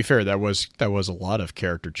mean, to be fair, that was a lot of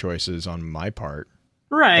character choices on my part.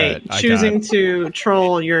 Right, choosing to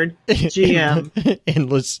troll your GM.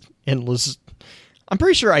 Endless. I'm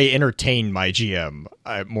pretty sure I entertained my GM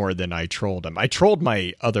more than I trolled him. I trolled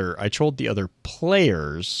the other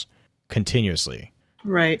players continuously.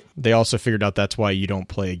 Right. They also figured out that's why you don't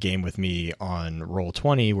play a game with me on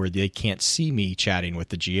Roll20 where they can't see me chatting with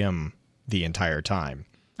the GM the entire time.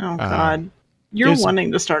 Oh, God. You're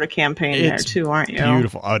wanting to start a campaign there, too, aren't you?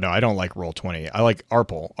 Beautiful. Oh, no, I don't like Roll20. I like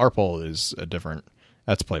Arpel. Arpel is a different...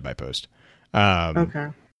 That's play-by-post. Okay.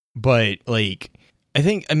 But, like... I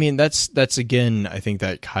think again, I think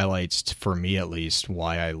that highlights, for me at least,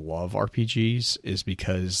 why I love RPGs, is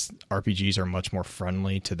because RPGs are much more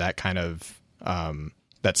friendly to that kind of...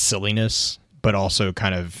 that silliness, but also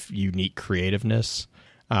kind of unique creativeness.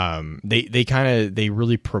 They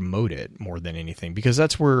really promote it more than anything, because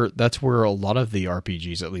that's where a lot of the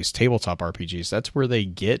RPGs, at least tabletop RPGs, that's where they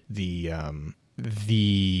get the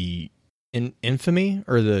infamy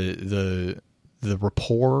or the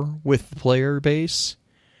rapport with the player base.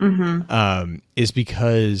 Is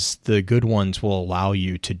because the good ones will allow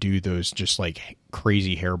you to do those just like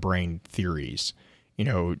crazy harebrained theories. You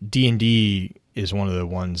know, D&D is one of the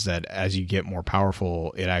ones that as you get more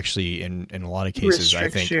powerful, it actually in a lot of cases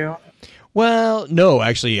restricts I think you. Well, no,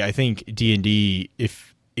 actually I think D&D,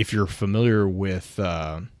 if you're familiar with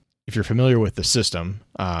the system,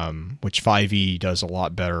 which 5e does a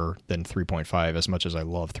lot better than 3.5, as much as I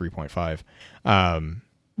love 3.5.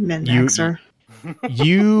 Min-maxer.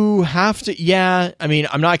 You have to, yeah. I mean,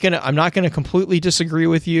 I'm not gonna completely disagree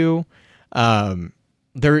with you. You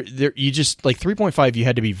just like 3.5. You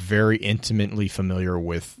had to be very intimately familiar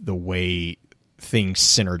with the way things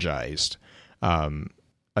synergized.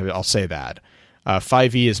 I'll say that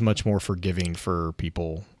 5e is much more forgiving for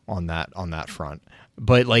people on that front.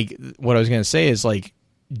 But like what I was gonna say is like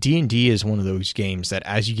D&D is one of those games that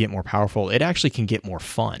as you get more powerful, it actually can get more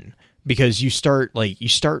fun, because you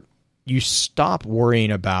stop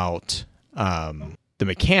worrying about the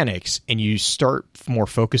mechanics and you start more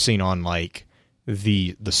focusing on like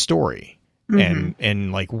the story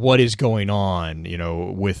and like what is going on, you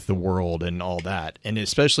know, with the world and all that. And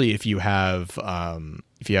especially if you have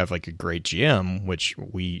like a great GM, which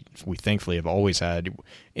we thankfully have always had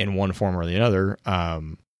in one form or the other,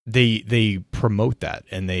 they promote that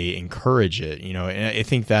and they encourage it, you know. And I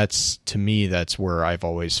think that's where I've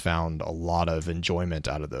always found a lot of enjoyment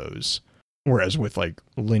out of those. Whereas with like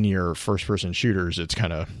linear first person shooters, it's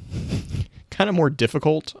kind of more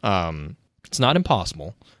difficult. It's not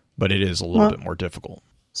impossible, but it is a little bit more difficult.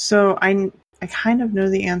 So I kind of know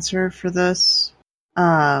the answer for this.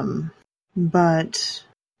 But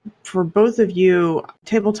for both of you,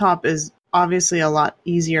 tabletop is obviously a lot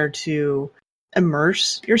easier to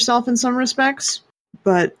immerse yourself in some respects.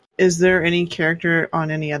 But is there any character on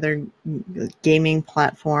any other gaming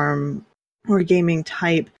platform or gaming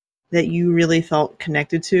type that you really felt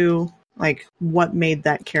connected to? Like, what made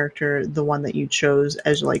that character the one that you chose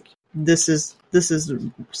as like, this is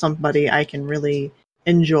somebody I can really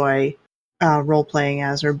enjoy role playing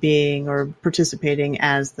as, or being, or participating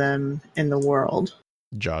as them in the world?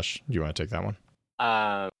 Josh, do you want to take that one?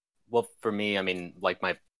 Well, for me, I mean, like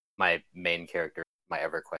my main character, my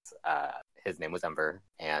EverQuest, his name was Ember,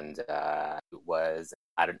 and I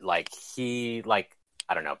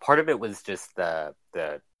don't know. Part of it was just the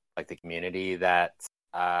community that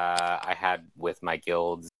I had with my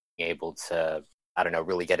guilds, being able to, I don't know,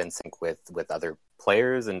 really get in sync with other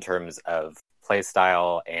players in terms of play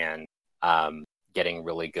style, and getting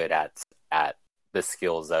really good at the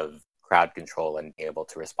skills of crowd control and being able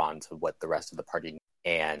to respond to what the rest of the party needs,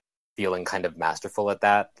 and feeling kind of masterful at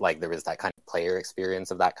that. Like there was that kind of player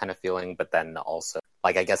experience of that kind of feeling, but then also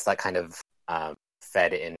like I guess that kind of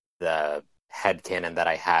fed in the headcanon that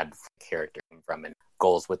I had for character from, and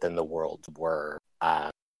goals within the world were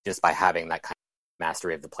just by having that kind of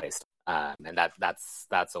mastery of the playstyle. And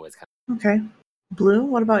that's always kind of okay. Blue,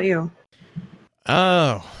 what about you?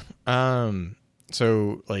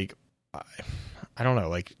 So like I don't know,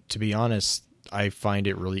 like to be honest, I find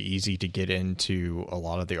it really easy to get into a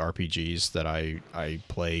lot of the RPGs that I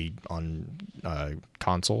play on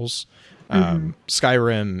consoles.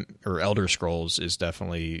 Skyrim or Elder Scrolls is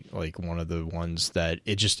definitely like one of the ones that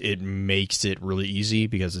it makes it really easy,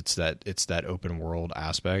 because it's that open world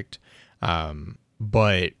aspect.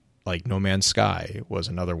 But like No Man's Sky was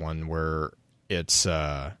another one where it's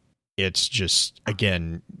just,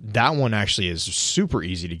 again, that one actually is super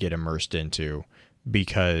easy to get immersed into,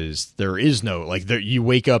 because there is no, like, you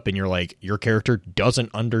wake up and you're like, your character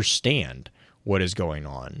doesn't understand what is going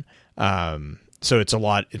on. So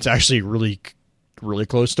it's actually really, really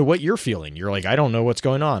close to what you're feeling. You're like, I don't know what's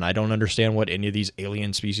going on. I don't understand what any of these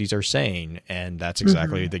alien species are saying. And that's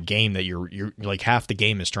exactly the game that you're like, half the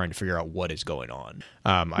game is trying to figure out what is going on.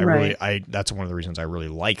 That's one of the reasons I really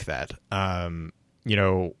like that. You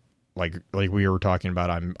know, like we were talking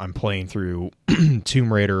about, I'm playing through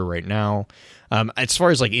Tomb Raider right now. As far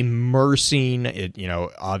as like immersing it, you know,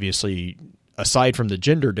 obviously aside from the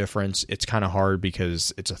gender difference, it's kind of hard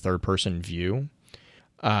because it's a third person view.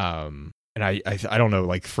 And I don't know,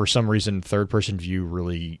 like for some reason, third person view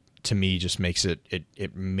really, to me, just makes it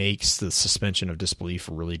makes the suspension of disbelief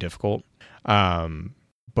really difficult.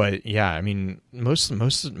 But yeah, I mean, most of the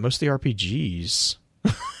RPGs,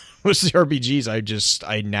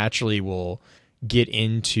 I naturally will get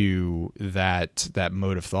into that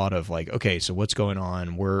mode of thought of like, okay, so what's going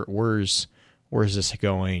on? Where's where's this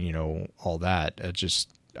going, you know, all that.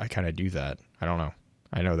 I kind of do that. I don't know.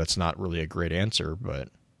 I know that's not really a great answer, but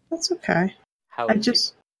That's okay. How I is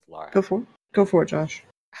just Lara? go for it, Josh.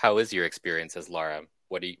 How is your experience as Lara?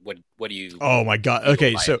 What do you? oh my god. feel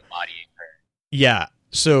Okay, by so embodying her? yeah.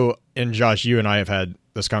 So, and Josh, you and I have had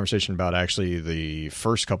this conversation about actually the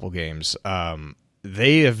first couple games.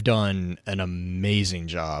 They have done an amazing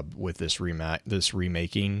job with this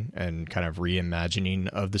remaking and kind of reimagining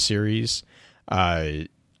of the series. I'm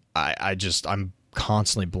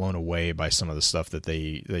constantly blown away by some of the stuff that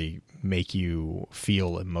they make you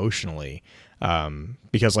feel emotionally.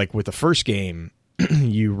 Because like with the first game,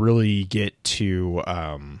 you really get to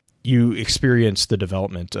you experience the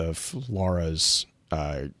development of Lara's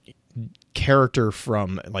character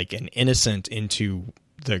from like an innocent into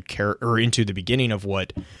into the beginning of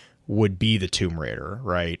what would be the Tomb Raider,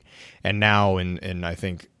 right? And now, and I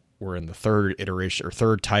think we're in the third iteration or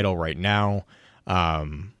third title right now.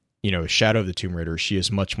 You know, Shadow of the Tomb Raider. She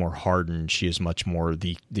is much more hardened. She is much more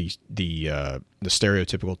the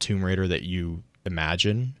stereotypical Tomb Raider that you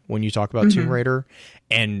imagine when you talk about Tomb Raider.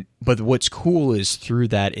 But what's cool is through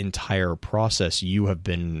that entire process, you have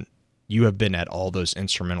been at all those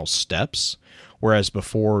instrumental steps. Whereas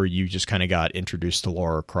before, you just kind of got introduced to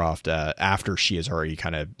Lara Croft after she has already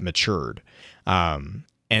kind of matured.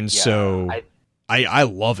 So I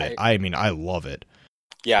love it. I mean, I love it.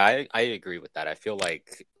 Yeah, I agree with that. I feel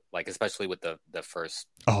like especially with the first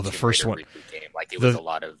the Tomb first Raider one, reboot game, like it was a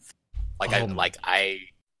lot of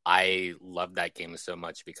I love that game so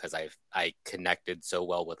much because I connected so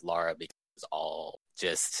well with Lara because it was all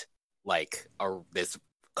just like this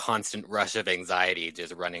constant rush of anxiety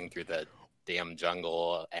just running through the damn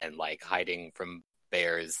jungle and like hiding from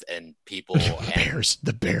bears and people and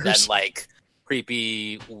the bears then like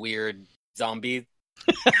creepy weird zombie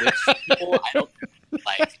witch people. I don't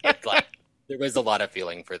like it, like there was a lot of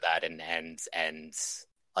feeling for that and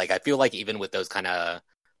like I feel like even with those kind of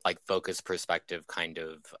like focused perspective kind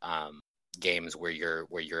of games where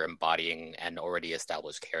you're embodying an already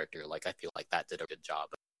established character, like I feel like that did a good job.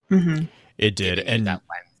 It did, and that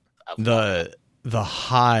lens of the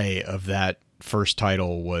high of that first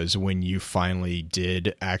title was when you finally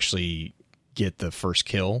did actually get the first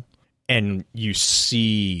kill and you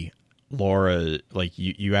see Lara, like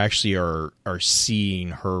you actually are seeing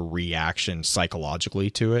her reaction psychologically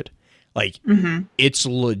to it. Like it's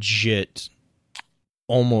legit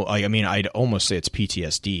almost, I mean, I'd almost say it's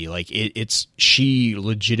PTSD. Like she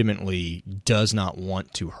legitimately does not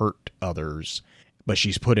want to hurt others, but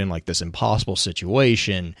she's put in like this impossible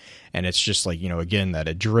situation. And it's just like, you know, again, that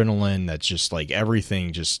adrenaline, that's just like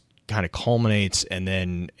everything just kind of culminates. And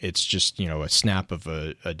then it's just, you know, a snap of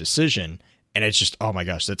a decision. And it's just, oh my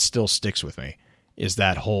gosh, that still sticks with me, is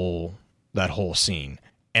that whole scene.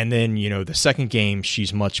 And then, you know, the second game,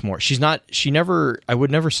 she's much more, I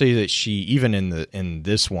would never say that she, even in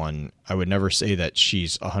this one, I would never say that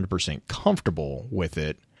she's 100% comfortable with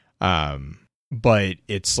it. But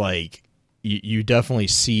it's like, you definitely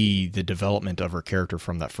see the development of her character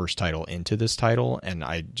from that first title into this title. And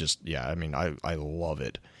I love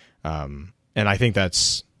it. And I think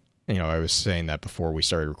that's, you know, I was saying that before we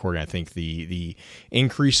started recording. I think the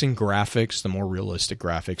increasing graphics, the more realistic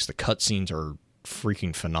graphics, the cutscenes are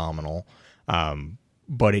freaking phenomenal.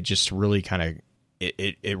 But it just really kind of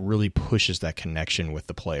it really pushes that connection with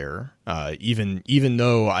the player. Even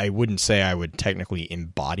though I wouldn't say I would technically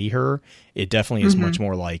embody her, it definitely is much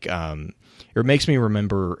more like it makes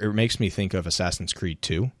me think of Assassin's Creed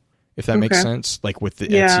 2, if that makes sense. Like with the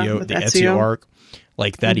Ezio arc.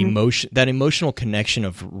 Like that emotional connection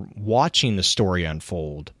of watching the story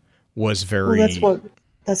unfold was very. Well,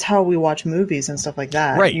 that's how we watch movies and stuff like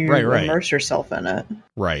that. Right, you right. Immerse yourself in it.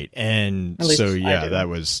 Right, and so yeah,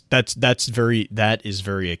 that is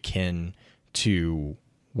very akin to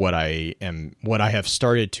what I have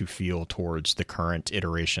started to feel towards the current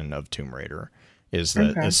iteration of Tomb Raider. Is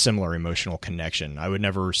that a similar emotional connection? I would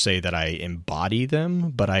never say that I embody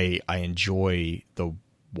them, but I enjoy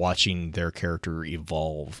watching their character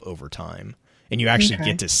evolve over time, and you actually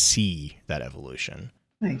get to see that evolution.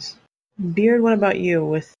 Nice. Beard, what about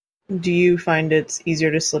you? Do you find it's easier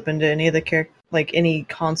to slip into any of the like any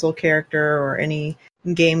console character or any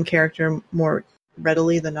game character more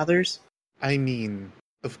readily than others? I mean,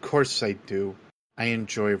 of course I do. I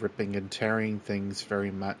enjoy ripping and tearing things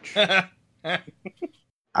very much.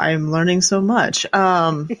 I'm learning so much.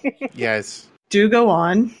 Yes. Do go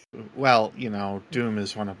on. Well, you know, Doom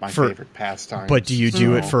is one of my favorite pastimes. But do you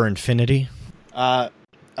do it for Infinity? Why?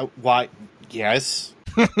 Yes.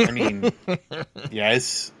 I mean,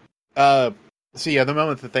 yes. So yeah, the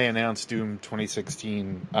moment that they announced Doom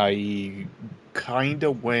 2016, I kind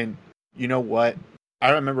of went, you know what?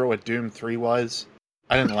 I remember what Doom 3 was.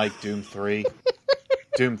 I didn't like Doom 3.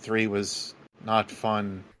 Doom 3 was not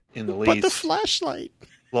fun in the least. But the flashlight.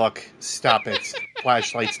 Look, stop it.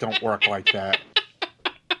 Flashlights don't work like that.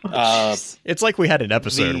 It's like we had an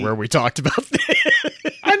episode where we talked about this.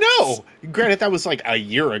 I know. Granted, that was like a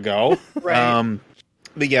year ago. Right.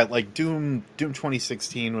 But yeah, like Doom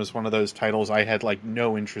 2016 was one of those titles I had like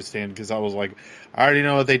no interest in because I was like, I already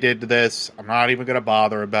know what they did to this. I'm not even going to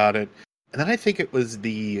bother about it. And then I think it was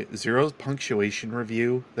the Zero Punctuation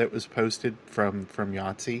review that was posted from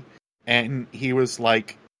Yahtzee. And he was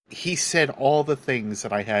like, he said all the things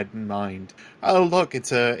that I had in mind. Oh, look,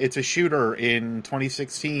 it's a shooter in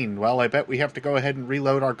 2016. Well, I bet we have to go ahead and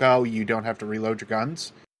reload our gun. You don't have to reload your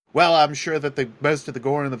guns. Well, I'm sure that most of the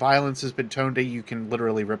gore and the violence has been toned down. You can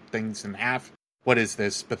literally rip things in half. What is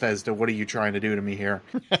this, Bethesda? What are you trying to do to me here?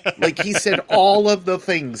 Like, he said all of the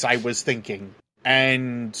things I was thinking.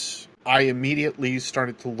 And I immediately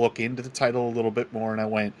started to look into the title a little bit more, and I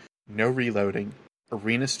went, no reloading,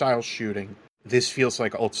 arena-style shooting. This feels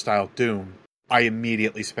like old-style Doom. I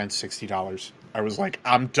immediately spent $60. I was like,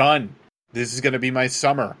 I'm done. This is going to be my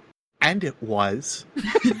summer. And it was.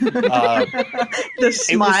 The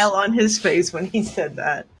smile on his face when he said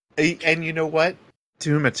that. And you know what?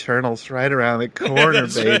 Doom Eternal's right around the corner,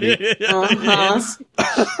 baby. Uh-huh.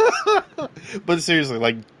 But seriously,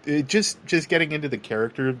 like, just getting into the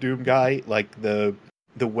character of Doom Guy, like the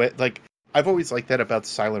way, like, I've always liked that about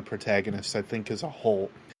silent protagonists, I think, as a whole.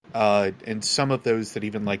 And some of those that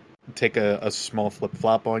even like take a small flip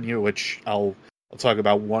flop on you, which I'll talk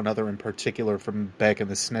about one other in particular from back in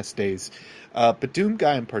the SNES days. But Doom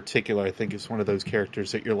Guy in particular, I think, is one of those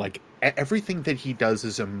characters that you're like, everything that he does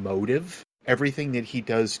is emotive. Everything that he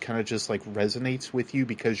does kind of just like resonates with you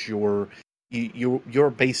because you're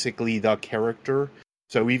basically the character.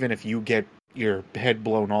 So even if you get your head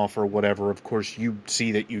blown off or whatever, of course you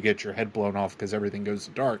see that you get your head blown off because everything goes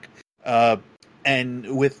dark.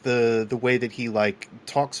 And with the way that he like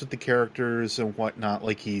talks with the characters and whatnot,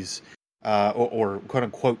 like he's or quote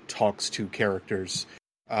unquote talks to characters,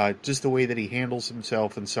 just the way that he handles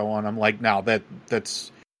himself and so on. I'm like, now that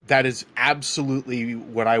is absolutely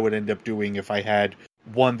what I would end up doing if I had,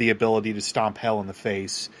 one, the ability to stomp hell in the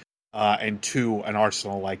face, and two, an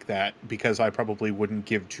arsenal like that, because I probably wouldn't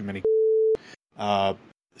give too many.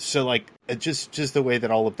 So like just the way that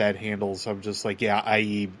all of that handles, I'm just like, yeah,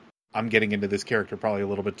 I'm getting into this character probably a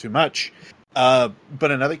little bit too much. But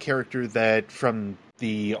another character that from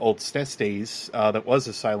the old SNES days that was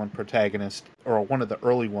a silent protagonist, or one of the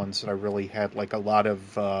early ones that I really had like a lot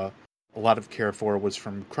of care for, was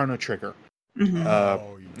from Chrono Trigger.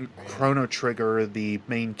 Mm-hmm. Chrono Trigger, the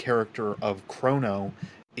main character of Chrono,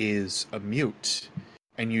 is a mute.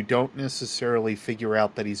 And you don't necessarily figure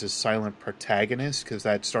out that he's a silent protagonist, because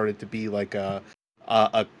that started to be like a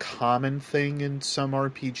common thing in some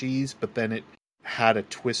RPGs, but then it had a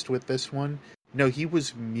twist with this one. No, he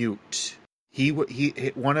was mute. He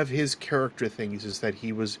one of his character things is that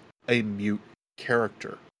he was a mute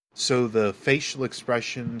character. So the facial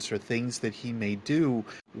expressions or things that he may do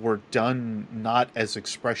were done not as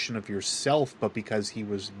expression of yourself, but because he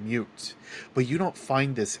was mute. But you don't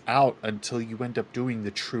find this out until you end up doing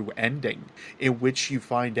the true ending, in which you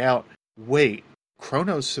find out, wait,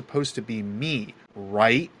 Chrono's supposed to be me,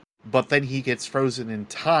 right? But then he gets frozen in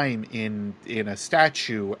time in a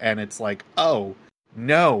statue, and it's like, oh,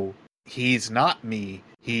 no, he's not me.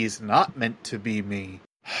 He's not meant to be me.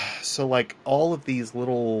 So, like, all of these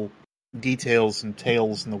little details and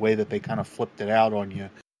tales and the way that they kind of flipped it out on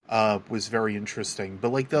you was very interesting.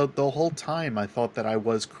 But, like, the whole time I thought that I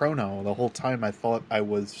was Chrono. The whole time I thought I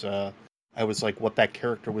was like what that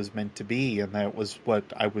character was meant to be, and that was what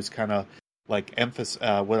I was kind of like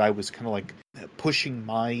what I was kind of like pushing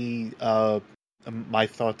my my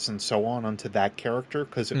thoughts and so on onto that character,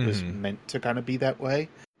 because it was meant to kind of be that way.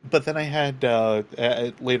 But then I had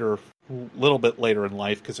later, a little bit later in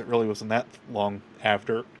life, because it really wasn't that long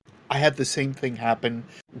after, I had the same thing happen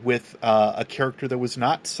with a character that was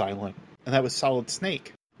not silent, and that was Solid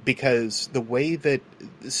Snake. Because the way that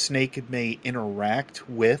Snake may interact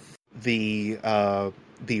with the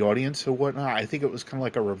audience or whatnot, I think it was kind of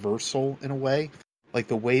like a reversal in a way. Like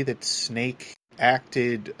the way that Snake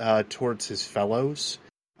acted towards his fellows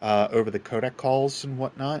over the codec calls and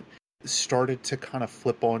whatnot started to kind of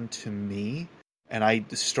flip on to me, and I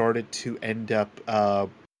started to end up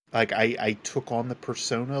like I took on the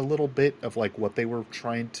persona a little bit of like what they were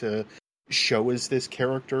trying to show as this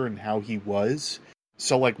character and how he was.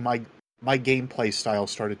 So like my gameplay style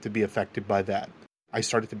started to be affected by that. I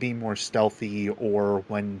started to be more stealthy, or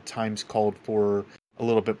when times called for a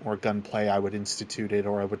little bit more gunplay, I would institute it,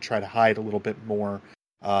 or I would try to hide a little bit more.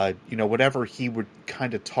 Whatever he would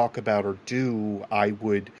kind of talk about or do, I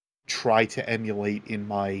would try to emulate in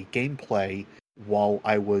my gameplay while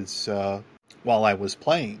I was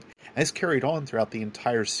playing. And this carried on throughout the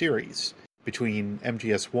entire series, between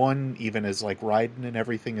MGS1, even as like Raiden and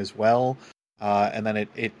everything as well, and then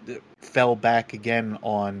it fell back again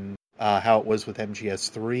on how it was with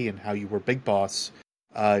MGS3 and how you were Big Boss.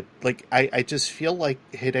 I just feel like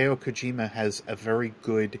Hideo Kojima has a very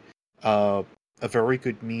good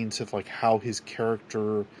means of like how his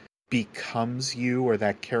character becomes you, or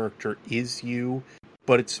that character is you,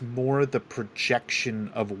 but it's more the projection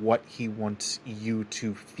of what he wants you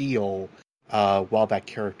to feel while that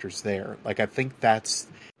character's there. Like, I think that's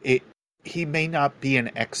it. He may not be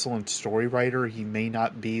an excellent story writer, he may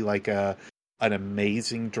not be like an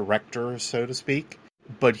amazing director, so to speak,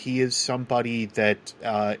 but he is somebody that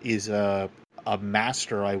is a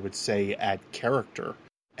master, I would say, at character,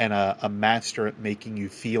 and a master at making you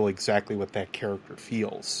feel exactly what that character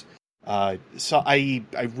feels. So I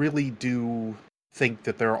really do think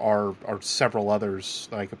that there are several others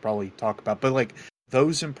that I could probably talk about, but like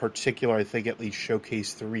those in particular, I think at least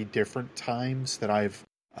showcase 3 different times that I've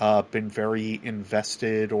been very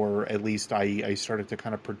invested, or at least I started to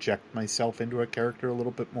kind of project myself into a character a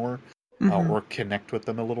little bit more, or connect with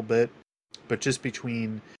them a little bit. But just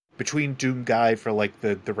between Doom Guy for like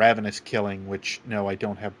the ravenous killing, which no, I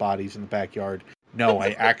don't have bodies in the backyard. No,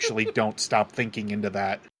 I actually don't stop thinking into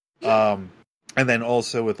that. And then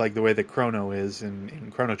also with like the way that Chrono is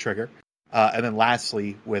in Chrono Trigger. And then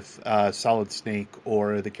lastly with Solid Snake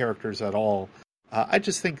or the characters at all. I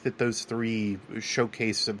just think that those 3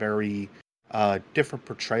 showcase a very different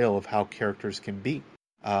portrayal of how characters can be.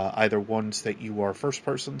 Either ones that you are first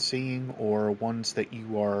person seeing, or ones that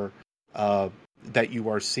you are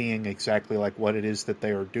seeing exactly like what it is that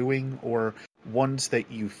they are doing, or ones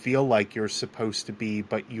that you feel like you're supposed to be,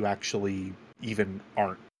 but you actually even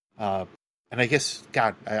aren't. And I guess,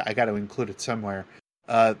 God, I got to include it somewhere.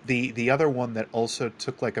 The other one that also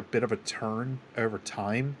took like a bit of a turn over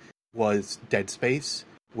time was Dead Space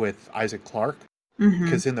with Isaac Clarke.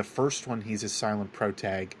 Because in the first one, he's a silent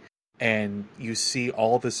protag, and you see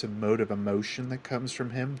all this emotive emotion that comes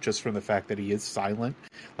from him just from the fact that he is silent.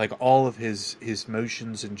 Like, all of his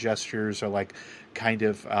motions and gestures are like kind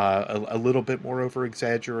of a little bit more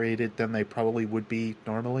over-exaggerated than they probably would be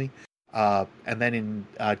normally. And then in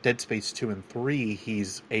Dead Space 2 and 3,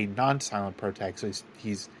 he's a non-silent protag, so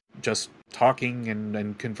he's just talking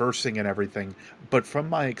and conversing and everything. But from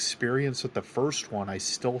my experience with the first one, I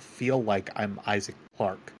still feel like I'm Isaac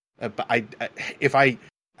Clarke. But if I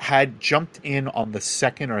had jumped in on the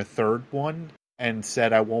second or third one and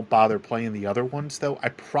said I won't bother playing the other ones, though, I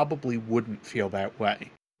probably wouldn't feel that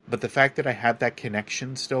way. But the fact that I have that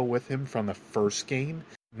connection still with him from the first game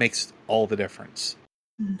makes all the difference.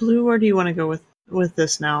 Blue, where do you want to go with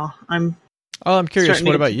this now? I'm curious.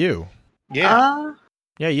 What about you? Yeah.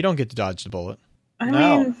 Yeah, you don't get to dodge the bullet. I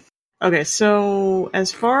mean, okay, so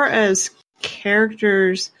as far as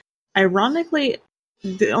characters, ironically,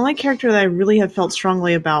 the only character that I really have felt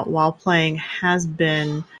strongly about while playing has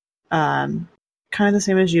been kind of the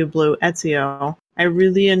same as you, Blue, Ezio. I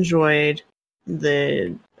really enjoyed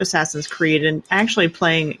the Assassin's Creed and actually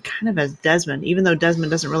playing kind of as Desmond, even though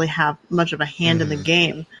Desmond doesn't really have much of a hand in the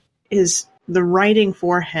game. The writing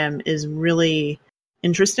for him is really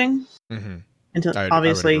interesting.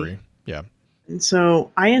 Obviously, I would agree. Yeah. And so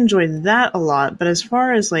I enjoyed that a lot. But as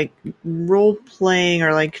far as like role playing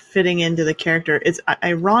or like fitting into the character, it's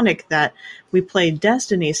ironic that we play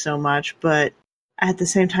Destiny so much, but at the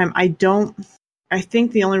same time, I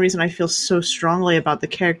think the only reason I feel so strongly about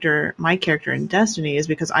my character in Destiny is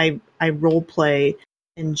because I role play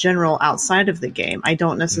in general outside of the game. I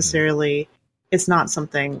don't necessarily, it's not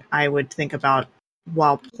something I would think about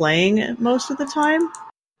while playing most of the time.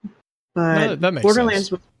 But that makes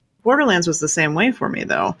sense. Borderlands was the same way for me,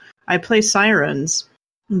 though. I play Sirens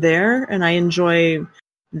there, and I enjoy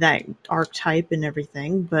that archetype and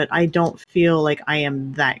everything, but I don't feel like I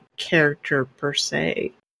am that character per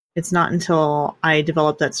se. It's not until I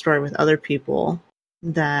develop that story with other people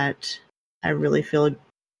that I really feel,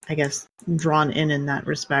 I guess, drawn in that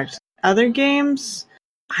respect. Other games,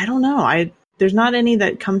 I don't know. There's not any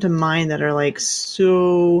that come to mind that are like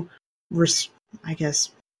so, I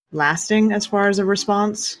guess, lasting as far as a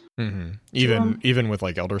response. Even with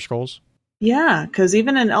like Elder Scrolls? Yeah, because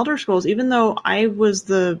even in Elder Scrolls, even though I was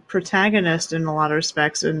the protagonist in a lot of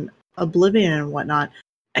respects in Oblivion and whatnot,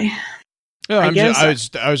 it No, I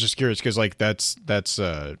guess I was just curious because like that's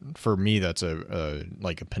for me that's a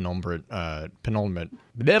like a penultimate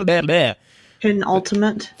blah, blah, blah.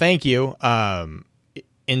 penultimate. Thank you.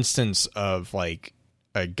 Instance of like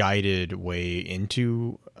a guided way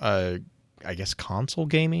into I guess console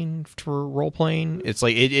gaming for role playing. It's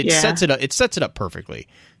like it sets it up. It sets it up perfectly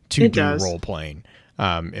to do role playing.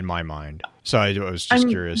 In my mind. So I was just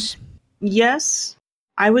curious. Yes,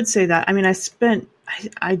 I would say that. I mean,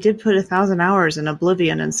 I did put 1,000 hours in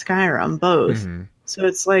Oblivion and Skyrim, both. Mm-hmm. So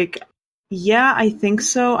it's like, yeah, I think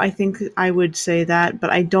so. I think I would say that, but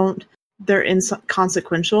I don't. They're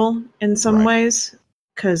consequential in some ways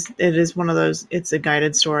because it is one of those. It's a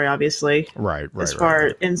guided story, obviously. Right.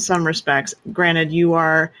 In some respects, granted, you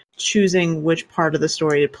are choosing which part of the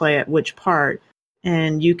story to play at which part.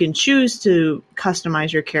 And you can choose to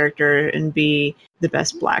customize your character and be the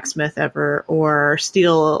best blacksmith ever, or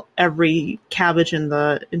steal every cabbage in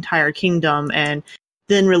the entire kingdom and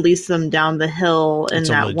then release them down the hill in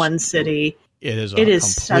that one city. It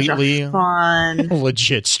is such a fun,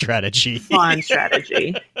 legit strategy. Fun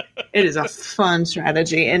strategy. It is a fun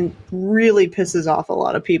strategy and really pisses off a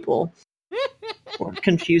lot of people or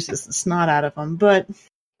confuses the snot out of them. But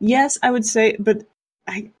yes, I would say,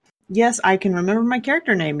 yes, I can remember my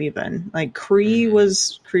character name even. Like Cree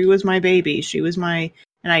was my baby. She was and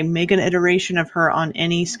I make an iteration of her on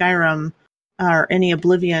any Skyrim or any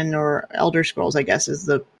Oblivion or Elder Scrolls, I guess is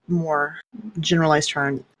the more generalized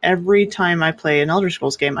term. Every time I play an Elder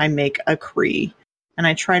Scrolls game, I make a Cree and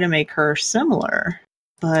I try to make her similar,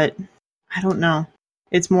 but I don't know.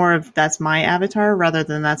 It's more of that's my avatar rather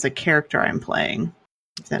than that's a character I'm playing.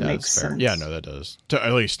 If that makes sense. Yeah, no, that does.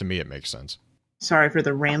 At least to me, it makes sense. Sorry for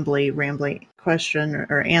the rambly question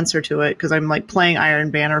or answer to it, because I'm like playing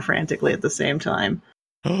Iron Banner frantically at the same time.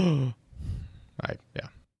 Yeah.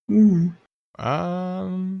 Mm-hmm.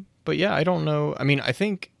 But yeah, I don't know. I mean, I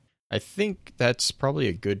think that's probably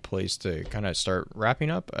a good place to kind of start wrapping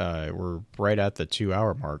up. We're right at the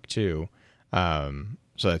 2-hour mark too.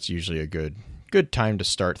 So that's usually a good time to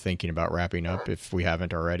start thinking about wrapping up if we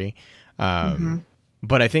haven't already.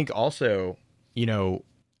 But I think also,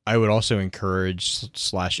 I would also encourage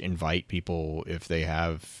 / invite people if they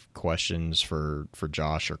have questions for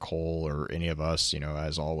Josh or Cole or any of us,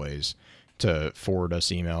 as always, to forward us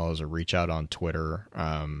emails or reach out on Twitter.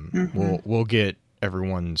 We'll get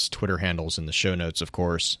everyone's Twitter handles in the show notes, of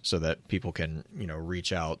course, so that people can,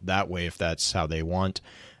 reach out that way if that's how they want.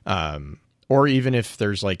 Or even if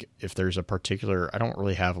there's a particular, I don't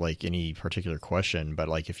really have like any particular question, but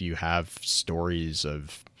like if you have stories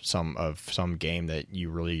of some game that you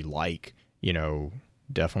really like,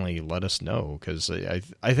 definitely let us know, because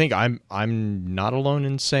I think I'm not alone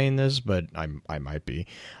in saying this, but I might be.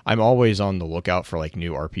 I'm always on the lookout for like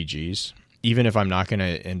new RPGs, even if I'm not going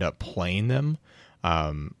to end up playing them.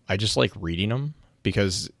 I just like reading them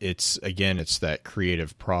because it's that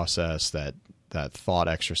creative process, that thought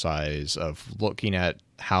exercise of looking at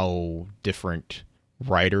how different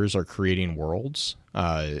writers are creating worlds,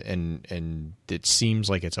 and it seems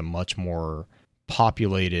like it's a much more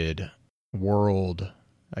populated world,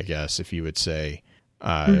 I guess, if you would say,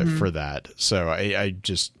 for that. So I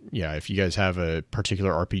just, if you guys have a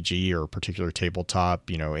particular RPG or a particular tabletop,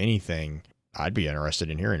 anything, I'd be interested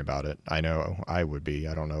in hearing about it. I know I would be.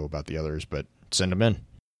 I don't know about the others, but send them in.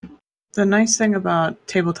 The nice thing about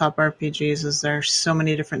tabletop RPGs is there's so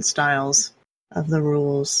many different styles of the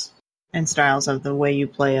rules and styles of the way you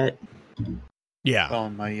play it. Yeah.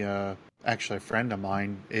 Well, actually, a friend of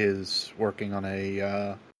mine is working on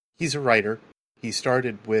he's a writer. He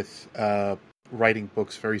started with writing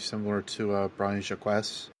books very similar to Brian Jacques,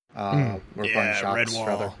 or Brian Jacques,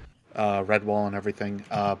 rather. Redwall and everything.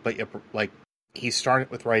 But yeah, like he started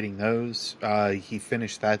with writing those. He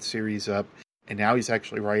finished that series up. And now he's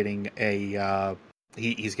actually writing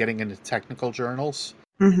he's getting into technical journals,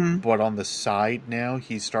 but on the side now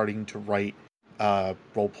he's starting to write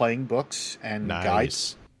role-playing books and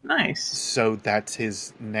guides. Nice. So that's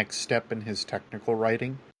his next step in his technical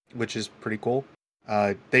writing, which is pretty cool.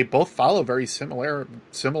 They both follow very similar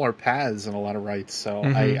paths in a lot of rights, so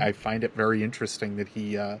I find it very interesting that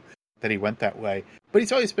he went that way. But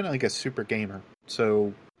he's always been like a super gamer,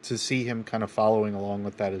 so to see him kind of following along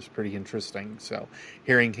with that is pretty interesting. So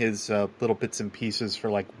hearing his little bits and pieces for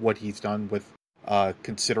like what he's done with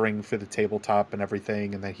considering for the tabletop and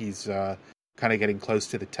everything, and that he's kind of getting close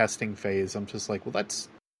to the testing phase, I'm just like, well,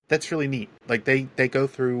 that's really neat. Like they go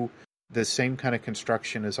through the same kind of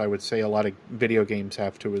construction as I would say a lot of video games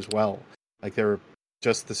have to as well. Like they're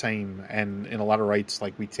just the same, and in a lot of rights,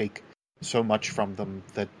 like we take so much from them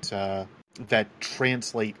that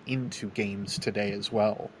translate into games today as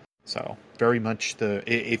well. So very much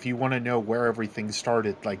if you want to know where everything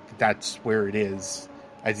started, like that's where it is.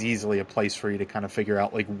 As easily a place for you to kind of figure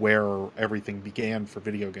out like where everything began for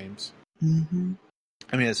video games. Mm-hmm.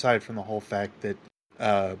 I mean, aside from the whole fact that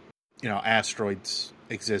asteroids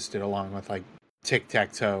existed along with like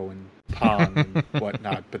tic-tac-toe and Pong and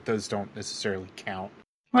whatnot, but those don't necessarily count.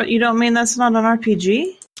 What, you don't mean that's not an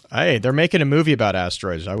RPG? Hey, they're making a movie about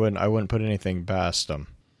asteroids. I wouldn't put anything past them.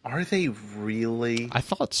 Are they really? I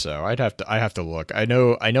thought so. I have to look. I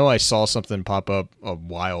know I saw something pop up a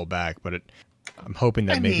while back, but I'm hoping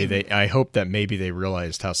that I hope that maybe they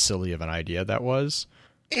realized how silly of an idea that was.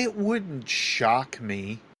 It wouldn't shock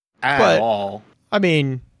me at all. I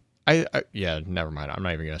mean, yeah, never mind. I'm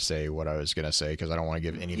not even going to say what I was going to say because I don't want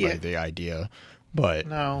to give anybody the idea. But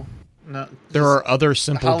no. There are other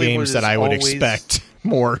simple Hollywood games that I would expect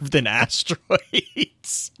more than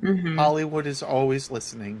asteroids. Mm-hmm. Hollywood is always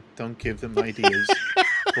listening. Don't give them ideas,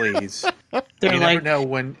 please. They're you like, never know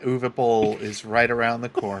when Uwe Boll is right around the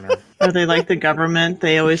corner. Are they like the government?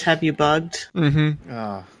 They always have you bugged.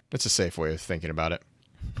 Mm-hmm. That's a safe way of thinking about it.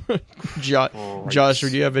 Josh, do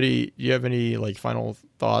you have any like final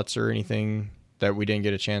thoughts or anything that we didn't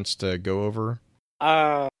get a chance to go over?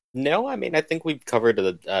 No, I mean I think we've covered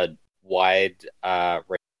a wide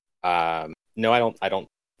range. No, I don't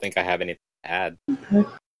think I have anything to add.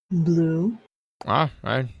 Blue.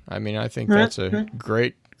 I mean I think that's a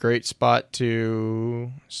great spot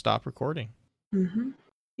to stop recording. Mm-hmm.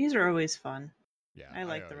 These are always fun. Yeah, I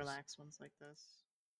like the relaxed ones like this.